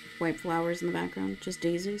border, white flowers in the background, just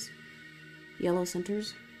daisies, yellow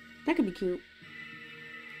centers. That could be cute.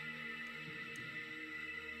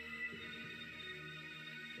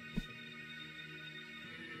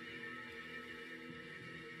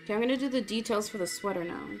 Okay, I'm gonna do the details for the sweater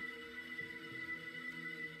now.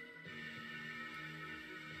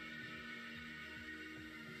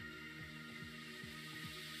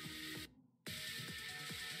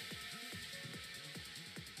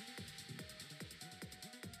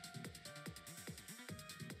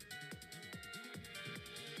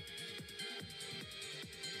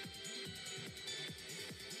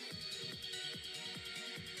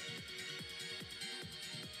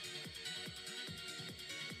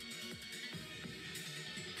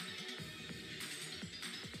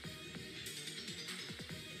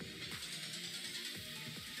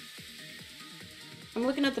 I'm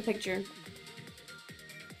looking at the picture.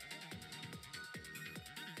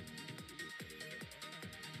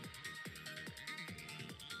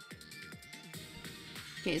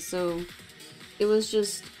 Okay, so it was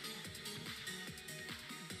just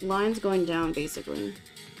lines going down, basically.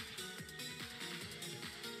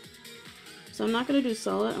 So I'm not going to do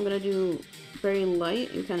solid, I'm going to do very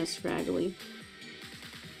light and kind of scraggly.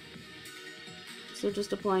 So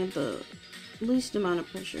just applying the least amount of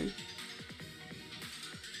pressure.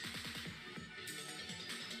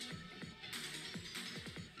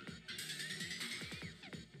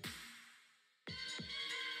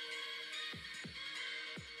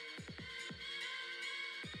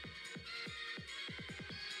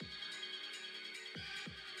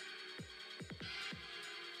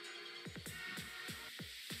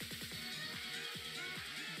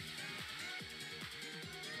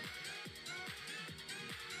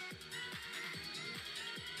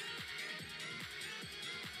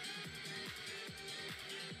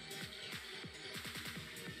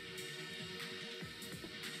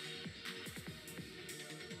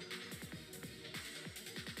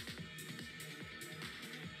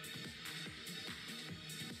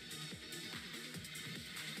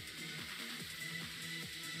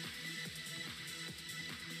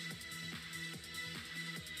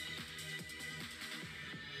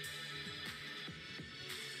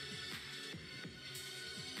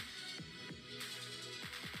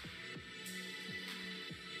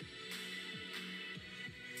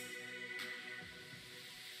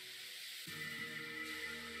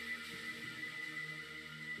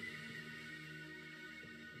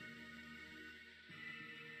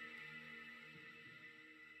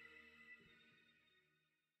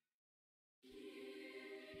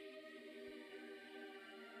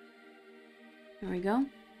 There we go.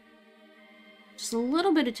 Just a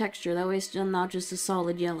little bit of texture, that way it's still not just a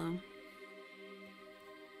solid yellow.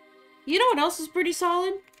 You know what else is pretty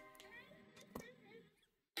solid?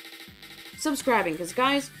 Subscribing, because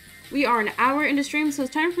guys, we are an hour into stream, so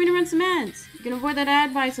it's time for me to run some ads. You can avoid that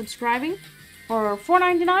ad by subscribing for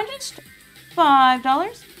 $4.99, just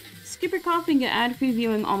 $5. Skip your coffee and get ad-free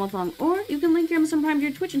viewing all month long, or you can link your Amazon Prime to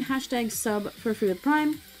your Twitch and hashtag sub for free with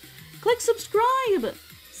Prime. Click subscribe!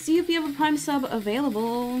 See if you have a Prime sub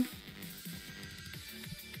available.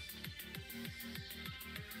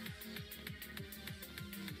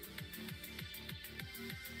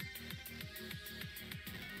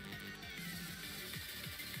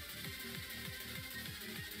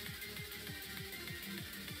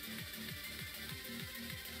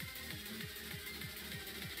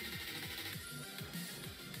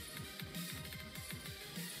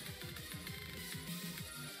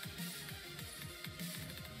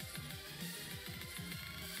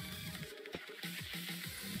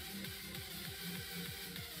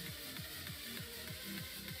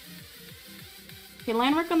 Okay,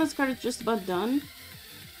 line work on this card is just about done.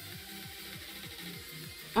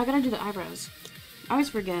 I gotta do the eyebrows. I always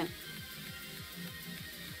forget.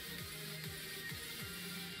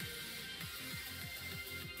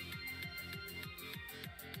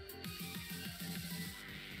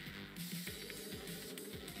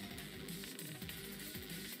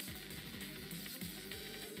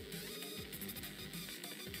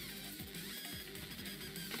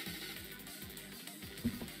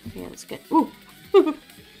 Okay, let's get... Ooh!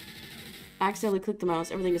 I accidentally clicked the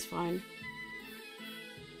mouse. Everything is fine.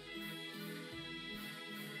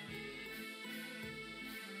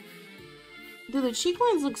 Dude, the cheek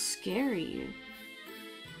lines look scary.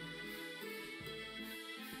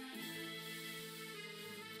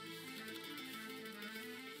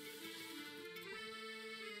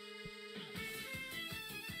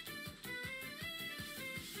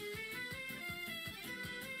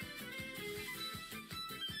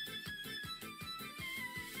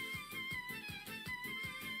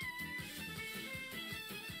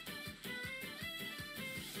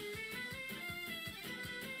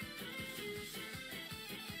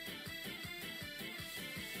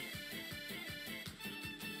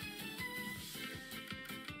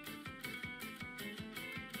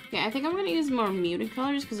 Okay, I think I'm gonna use more muted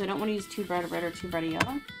colors because I don't want to use too bright a red or too bright a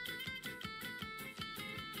yellow.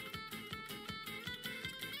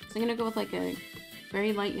 So I'm gonna go with like a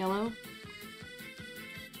very light yellow.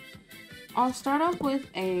 I'll start off with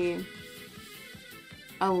a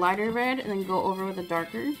lighter red and then go over with a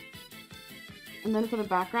darker. And then for the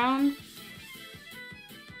background,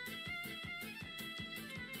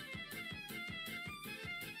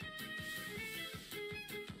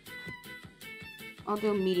 I'll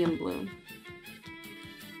do a medium blue.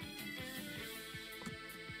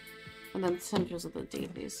 And then centers of the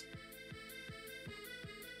database.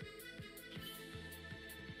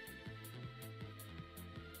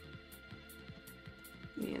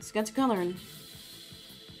 Let's get to coloring.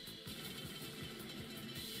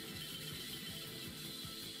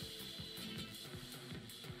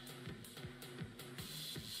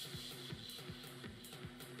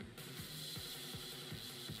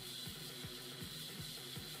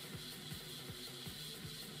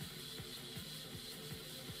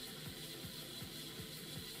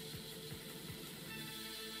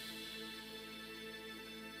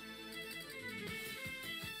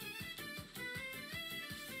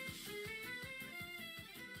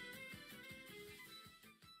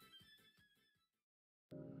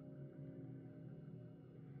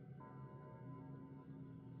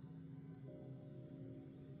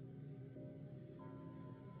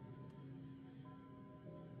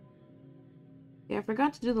 Yeah, I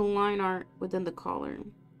forgot to do the line art within the collar.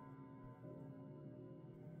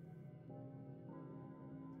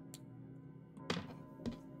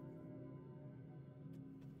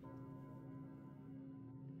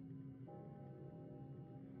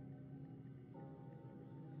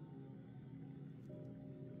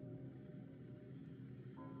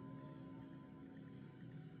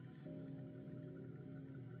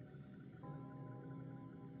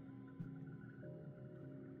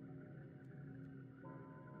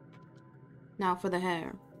 Now for the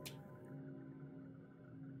hair.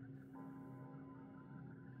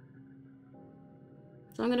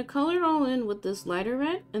 So I'm going to color it all in with this lighter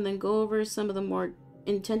red and then go over some of the more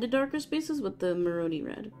intended darker spaces with the maroony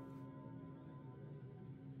red.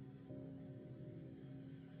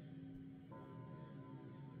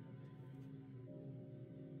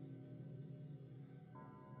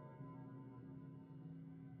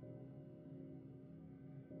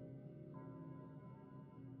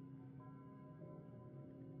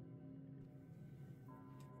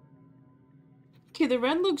 Okay, the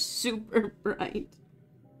red looks super bright.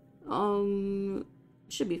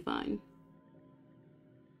 Should be fine.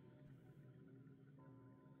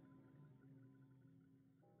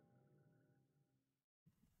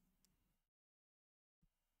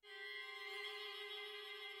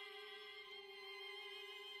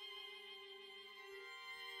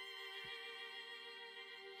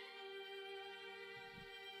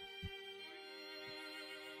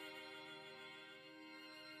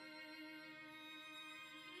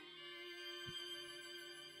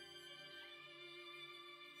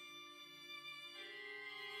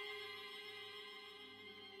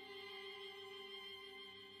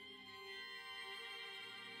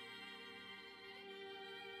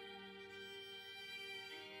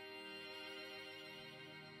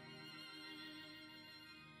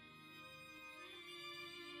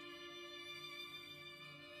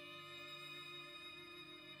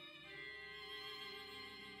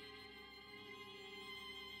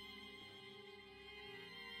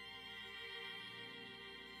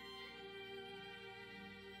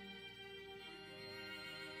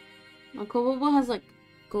 Now, Kobobo has like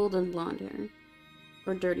golden blonde hair.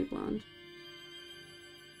 Or dirty blonde.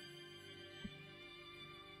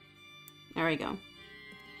 There we go.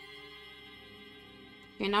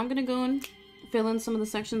 Okay, now I'm gonna go and fill in some of the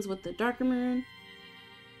sections with the darker maroon.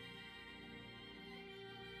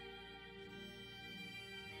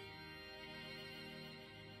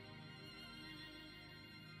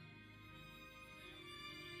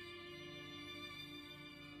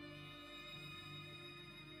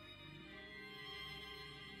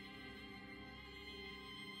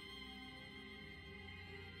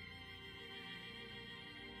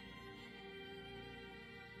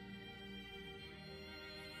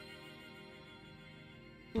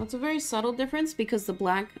 Now, it's a very subtle difference because the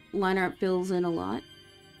black line art fills in a lot.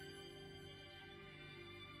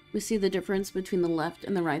 We see the difference between the left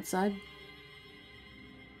and the right side.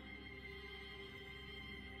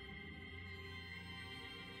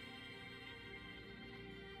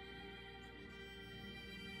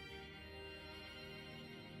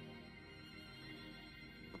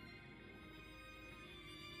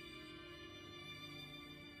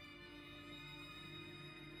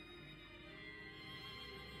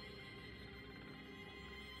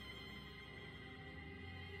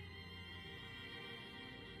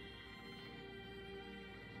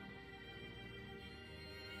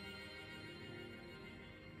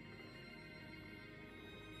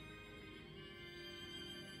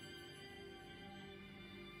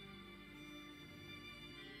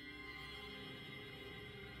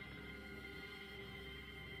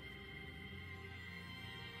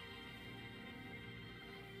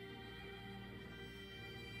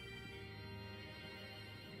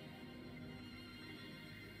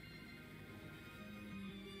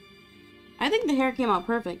 I think the hair came out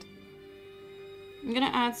perfect. I'm gonna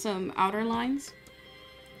add some outer lines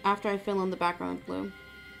after I fill in the background blue.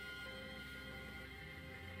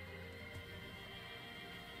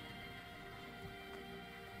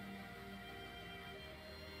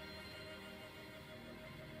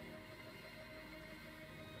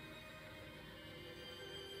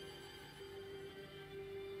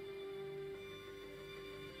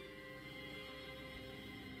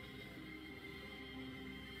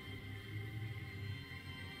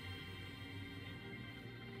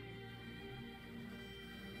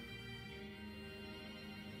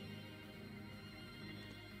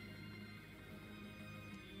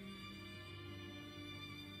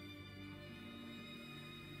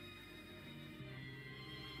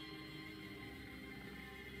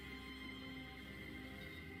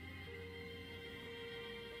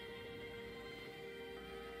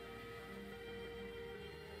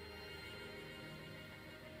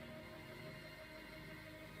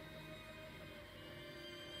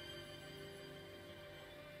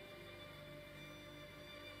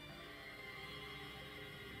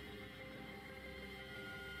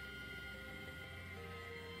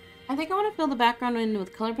 I think I want to fill the background in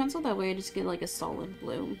with color pencil, that way I just get like a solid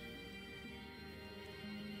blue.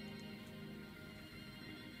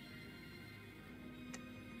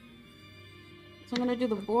 So I'm gonna do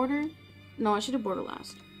the border. No, I should do border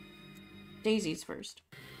last. Daisies first.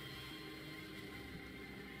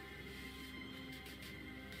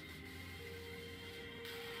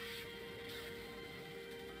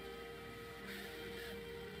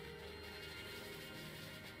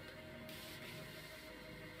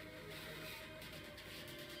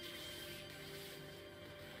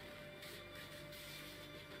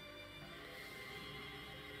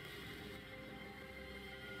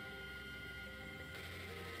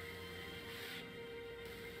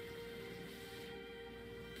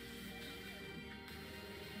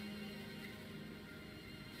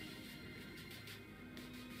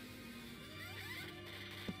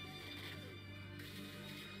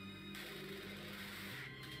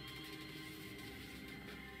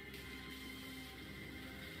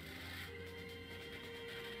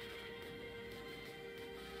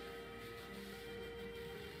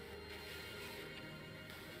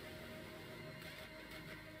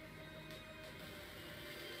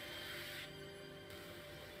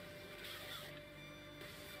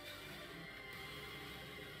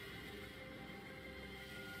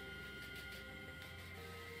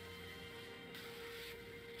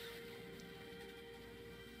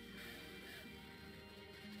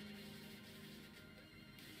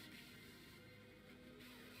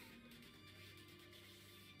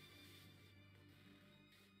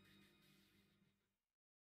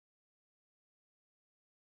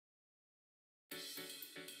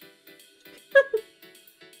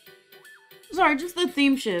 Sorry, just the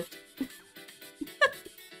theme shift.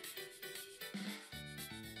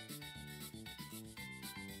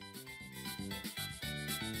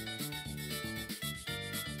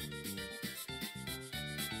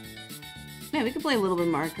 Man, we could play a little bit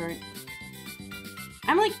of Mario Kart.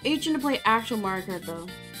 I'm like itching to play actual Mario Kart though.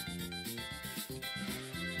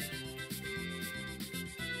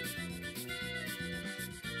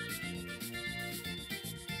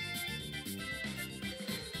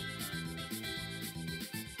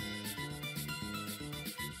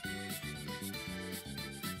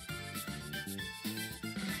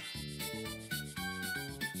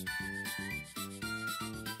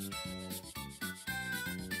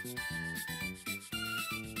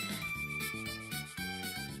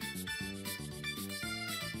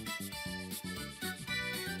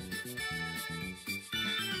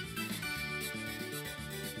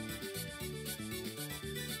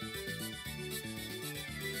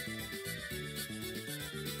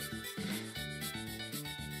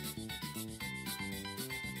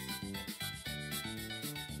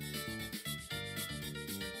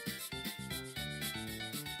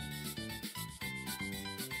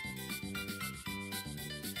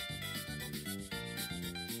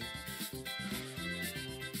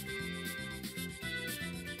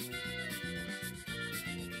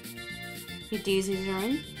 The daisies are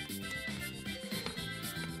in.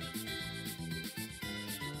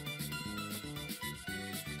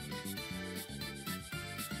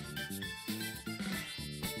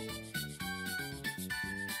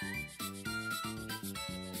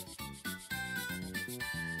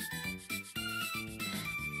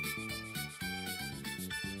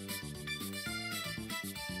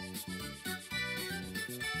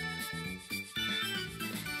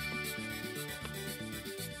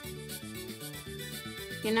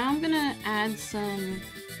 Okay, now I'm gonna add some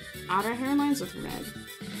outer hairlines with red.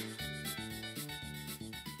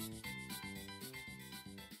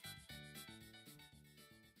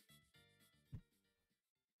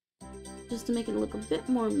 Just to make it look a bit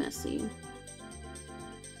more messy.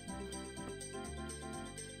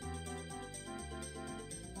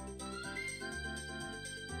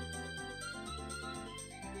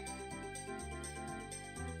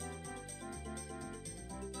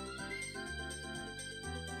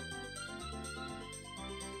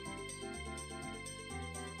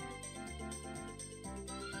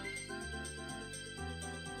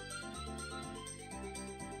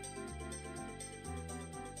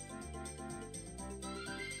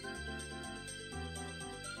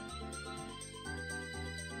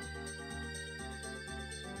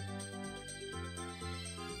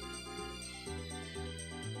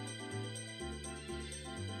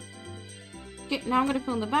 Okay, now I'm gonna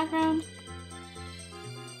fill in the background.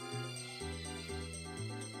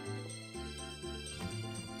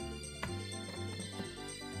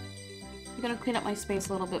 I'm gonna clean up my space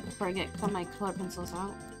a little bit before I get my color pencils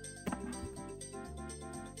out.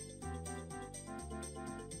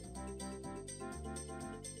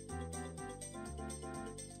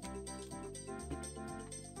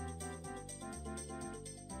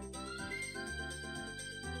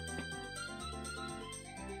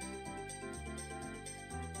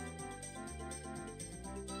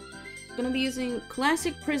 Gonna be using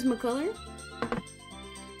classic Prismacolor.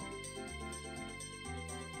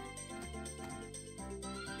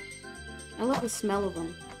 I love the smell of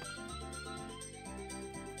them.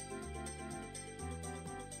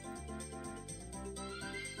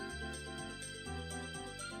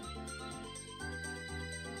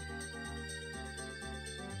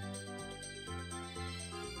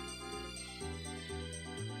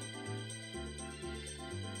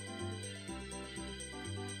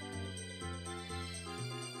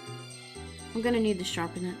 I'm gonna need to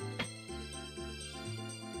sharpen it.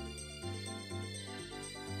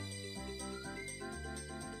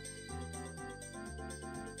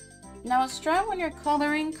 Now it's try when you're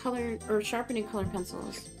coloring or sharpening colored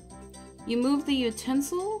pencils. You move the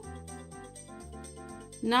utensil,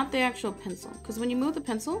 not the actual pencil. Because when you move the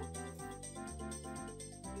pencil,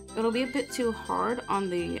 it'll be a bit too hard on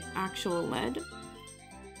the actual lead.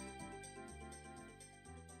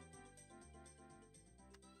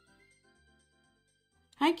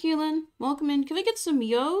 Hi Keelan, welcome in. Can we get some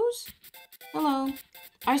yo's? Hello.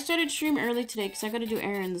 I started stream early today because I gotta do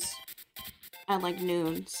errands at like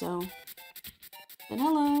noon, so. But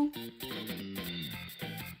hello.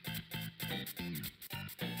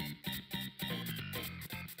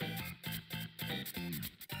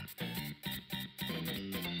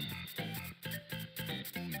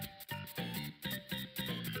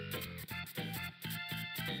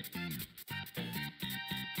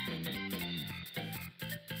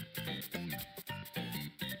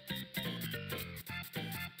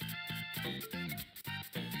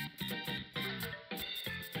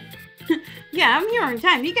 Yeah, I'm here on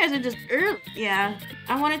time. You guys are just early. Yeah,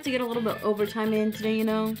 I wanted to get a little bit overtime in today, you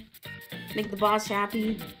know? Make the boss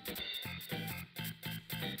happy.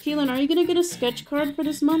 Keelan, are you gonna get a sketch card for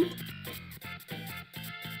this month?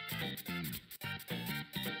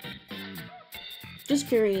 Just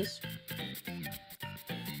curious.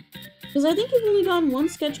 Because I think you've only gotten one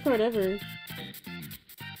sketch card ever.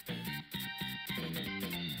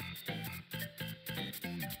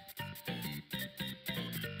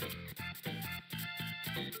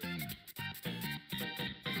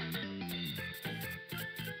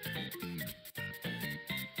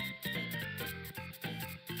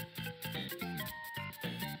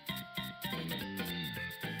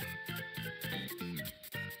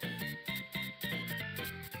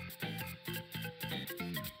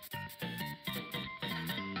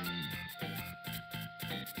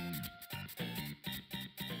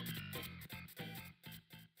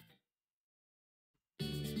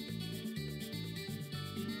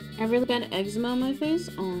 I really got eczema on my face?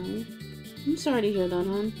 Aw. I'm sorry to hear that,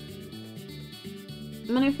 hon.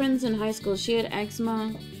 One of my friends in high school, she had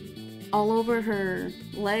eczema all over her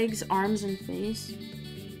legs, arms, and face.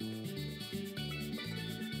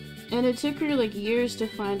 And it took her like years to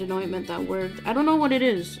find an ointment that worked. I don't know what it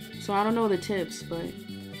is, so I don't know the tips, but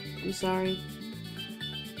I'm sorry.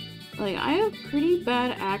 Like, I have pretty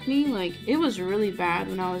bad acne. Like, it was really bad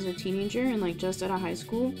when I was a teenager and like just out of high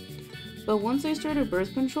school. But once I started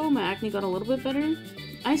birth control, my acne got a little bit better.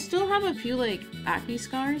 I still have a few, like, acne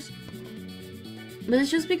scars. But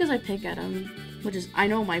it's just because I pick at them. Which is, I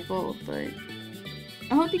know, my fault, but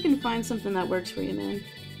I hope you can find something that works for you, man.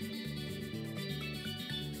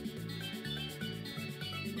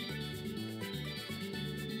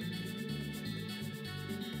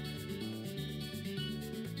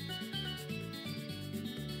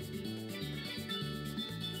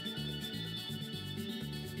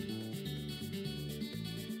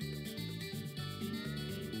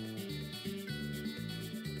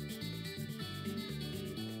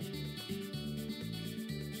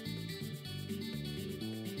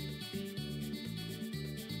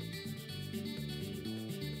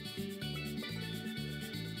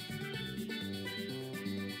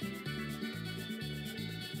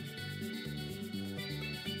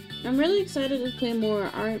 I'm really excited to play more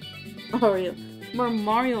Mario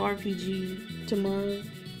RPG tomorrow.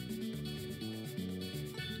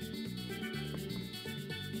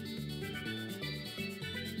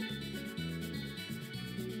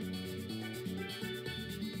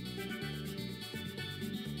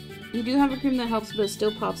 You do have a cream that helps, but it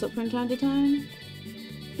still pops up from time to time.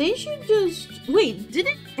 They should just wait.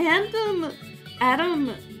 Didn't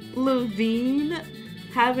Adam Levine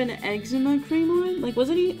have an eczema cream on? Like,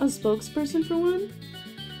 wasn't he a spokesperson for one?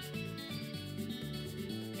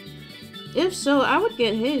 If so, I would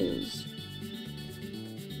get his.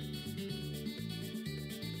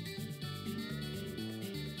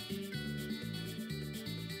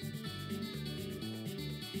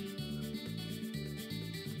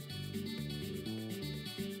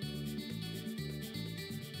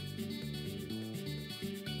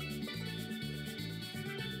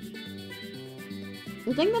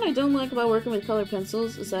 The thing that I don't like about working with colored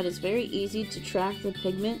pencils is that it's very easy to track the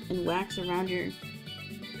pigment and wax around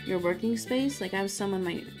your working space. Like I have some on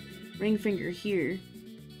my ring finger here.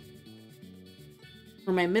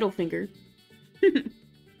 Or my middle finger. You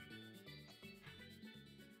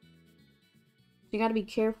gotta be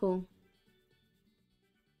careful.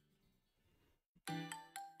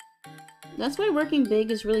 That's why working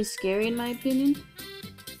big is really scary in my opinion.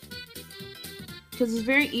 Because it's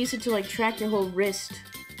very easy to like track your whole wrist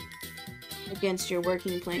against your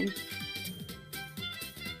working plane.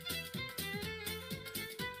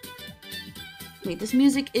 Wait, this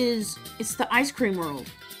music is... It's the Ice Cream World.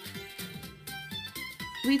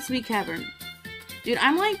 Sweet Sweet Cavern. Dude,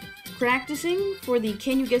 I'm like practicing for the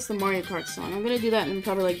Can You Guess the Mario Kart song. I'm gonna do that in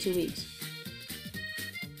probably like 2 weeks.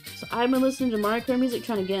 So I've been listening to Mario Kart music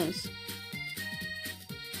trying to guess.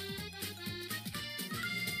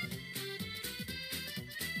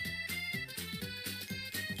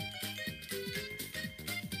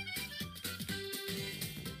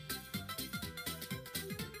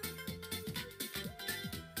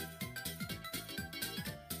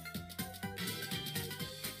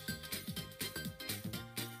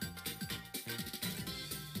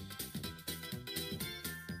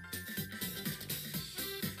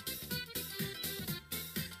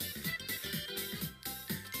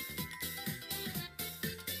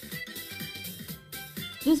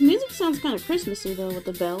 This music sounds kind of Christmassy though, with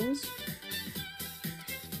the bells.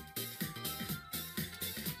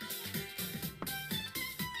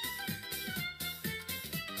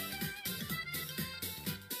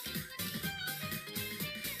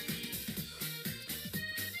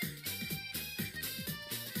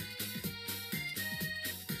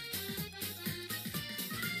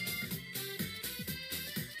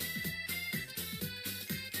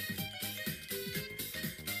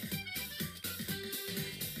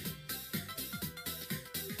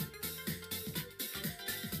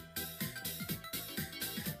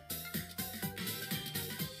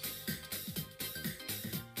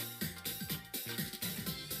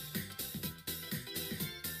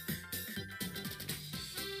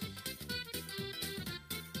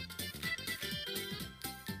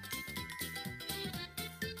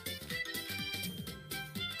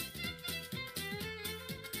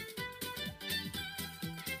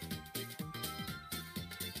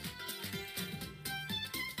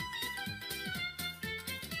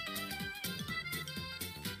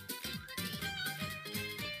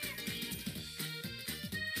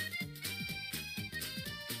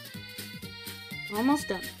 Almost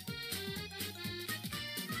done.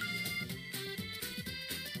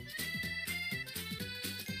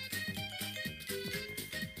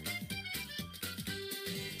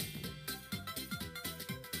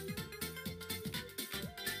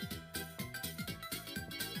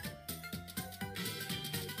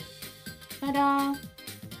 Ta-da!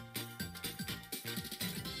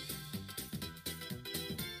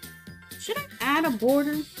 Should I add a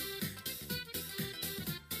border?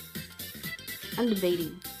 I'm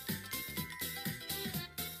debating.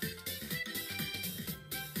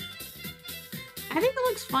 I think it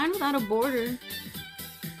looks fine without a border.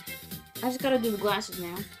 I just gotta do the glasses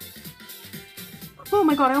now. Oh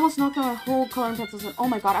my god, I almost knocked out my whole coloring pencils. Oh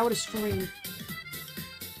my god, I would have screamed.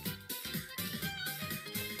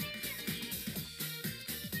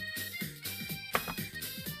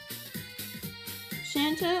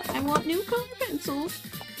 Shanta, I want new color pencils.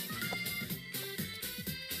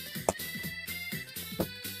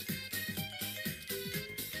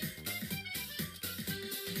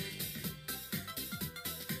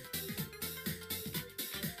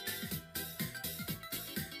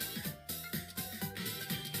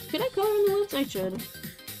 Could I color in the lips? I should.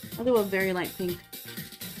 I'll do a very light pink.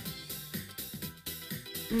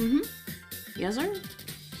 Yes, sir?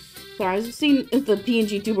 Sorry, I was seeing if the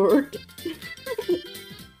PNG tuber worked.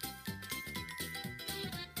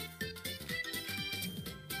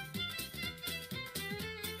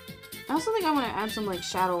 I also think I want to add some like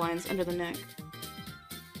shadow lines under the neck.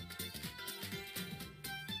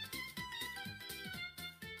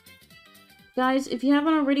 Guys, if you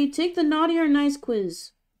haven't already, take the Naughty or Nice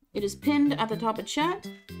quiz. It is pinned at the top of chat.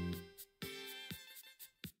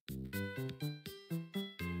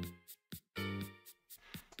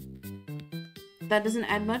 That doesn't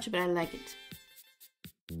add much, but I like it.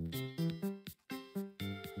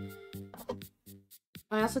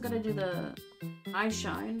 I also gotta do the eye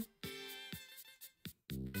shine.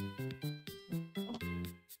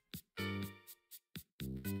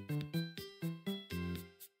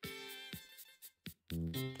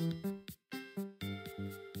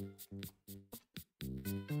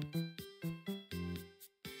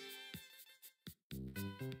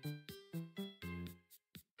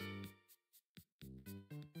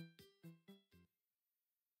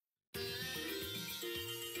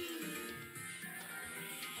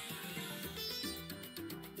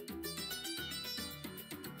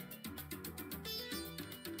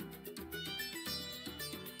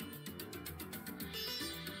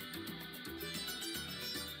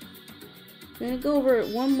 I'm gonna go over it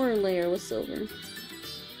one more layer with silver.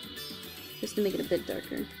 Just to make it a bit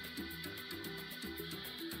darker.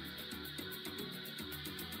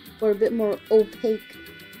 Or a bit more opaque,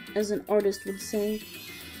 as an artist would say.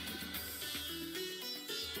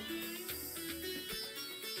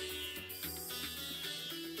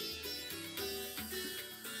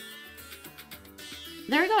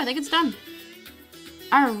 There we go, I think it's done.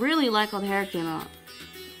 I really like how the hair came out.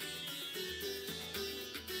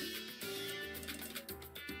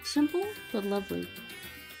 Simple, but lovely.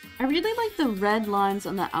 I really like the red lines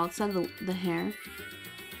on the outside of the hair.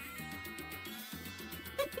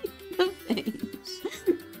 The face.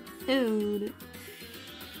 Dude.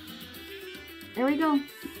 There we go.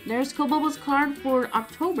 There's Kobobo's card for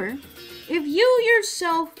October. If you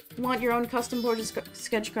yourself want your own custom border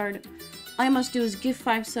sketch card, all you must do is give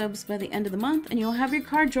 5 subs by the end of the month and you'll have your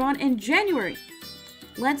card drawn in January.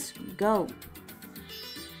 Let's go.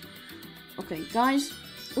 Okay, guys,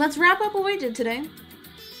 let's wrap up what we did today.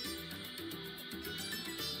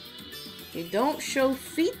 Okay, don't show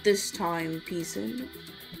feet this time, Peacein.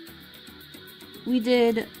 We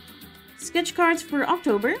did sketch cards for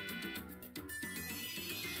October.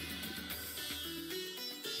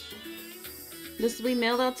 This will be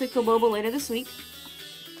mailed out to Kobobo later this week.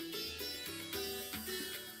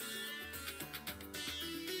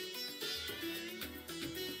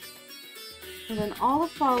 And then all the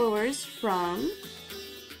followers from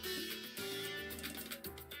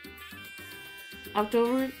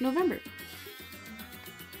October, November.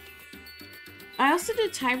 I also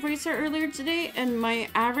did type racer earlier today, and my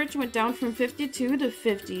average went down from 52 to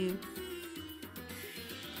 50.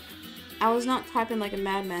 I was not typing like a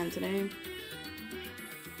madman today.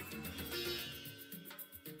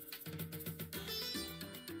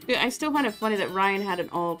 Dude, I still find it funny that Ryan had an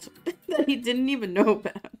alt that he didn't even know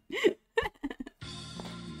about.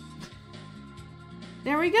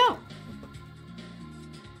 There we go.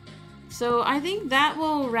 So I think that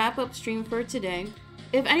will wrap up stream for today.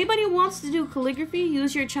 If anybody wants to do calligraphy,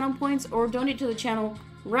 use your channel points or donate to the channel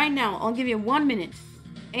right now. I'll give you 1 minute.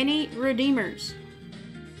 Any redeemers?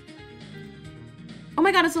 Oh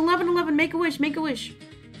my god, it's 11:11. Make a wish, make a wish.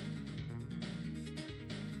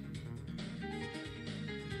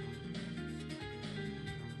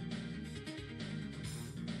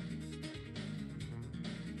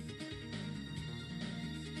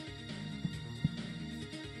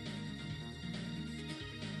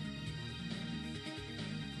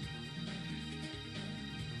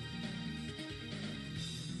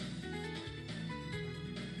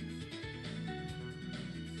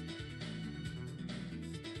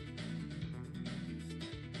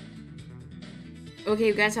 Okay,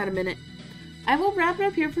 you guys had a minute. I will wrap it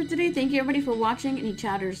up here for today. Thank you everybody for watching. Any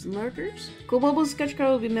chatters and lurkers. Kobobo's sketch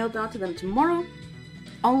card will be mailed out to them tomorrow,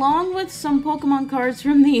 along with some Pokemon cards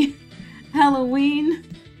from the Halloween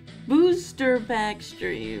booster pack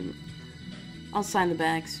stream. I'll sign the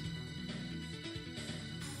backs.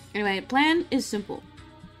 Anyway, plan is simple.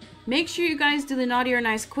 Make sure you guys do the Naughty or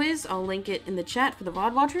Nice quiz. I'll link it in the chat for the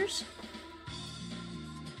VOD watchers.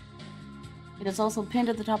 It is also pinned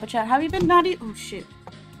at the top of chat. Have you been naughty? Oh shit.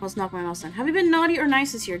 I almost knocked my mouse down. Have you been naughty or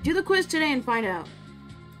nice this year? Do the quiz today and find out.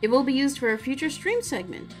 It will be used for a future stream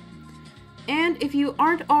segment. And if you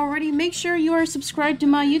aren't already, make sure you are subscribed to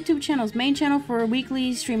my YouTube channel's main channel for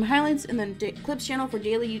weekly stream highlights, and then Clips channel for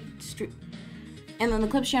daily stream, and then the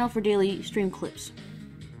Clips channel for daily stream clips.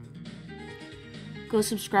 Go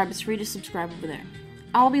subscribe. It's free to subscribe over there.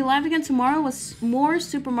 I'll be live again tomorrow with more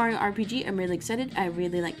Super Mario RPG. I'm really excited. I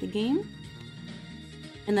really like the game.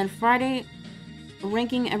 And then Friday,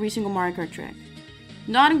 ranking every single Mario Kart track.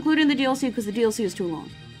 Not including the DLC because the DLC is too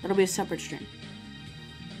long. That'll be a separate stream.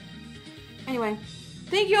 Anyway,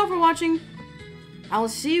 thank you all for watching. I will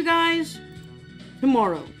see you guys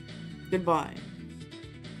tomorrow. Goodbye.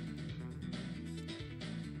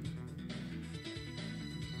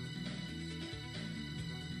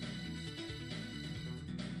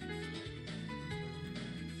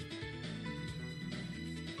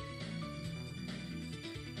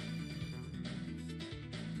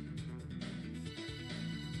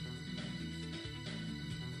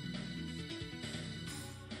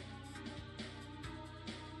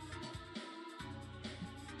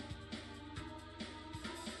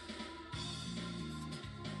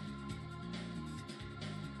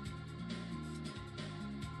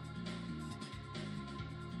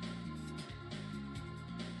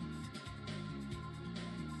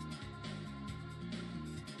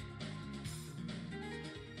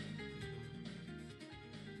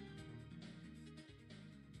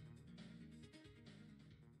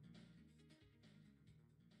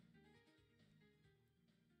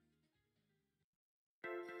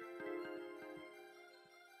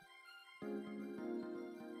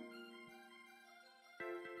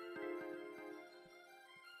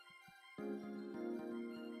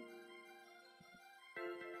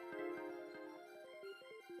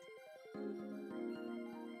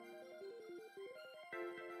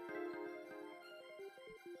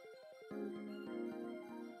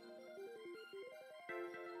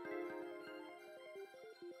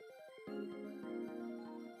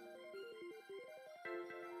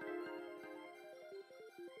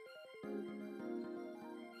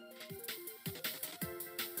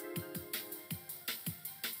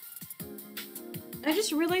 I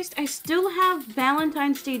just realized I still have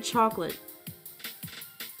Valentine's Day chocolate.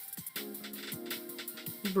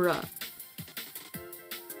 Bruh.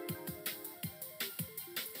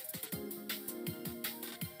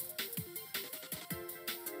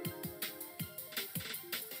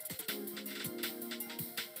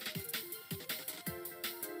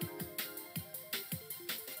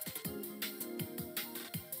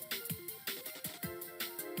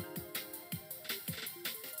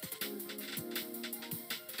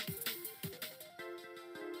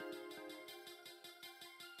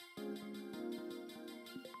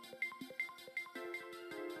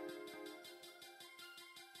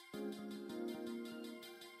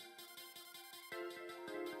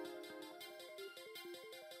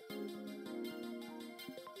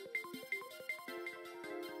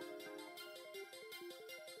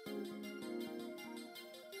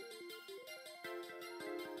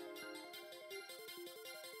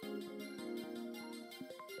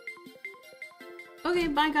 Okay,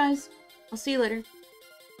 bye guys. I'll see you later.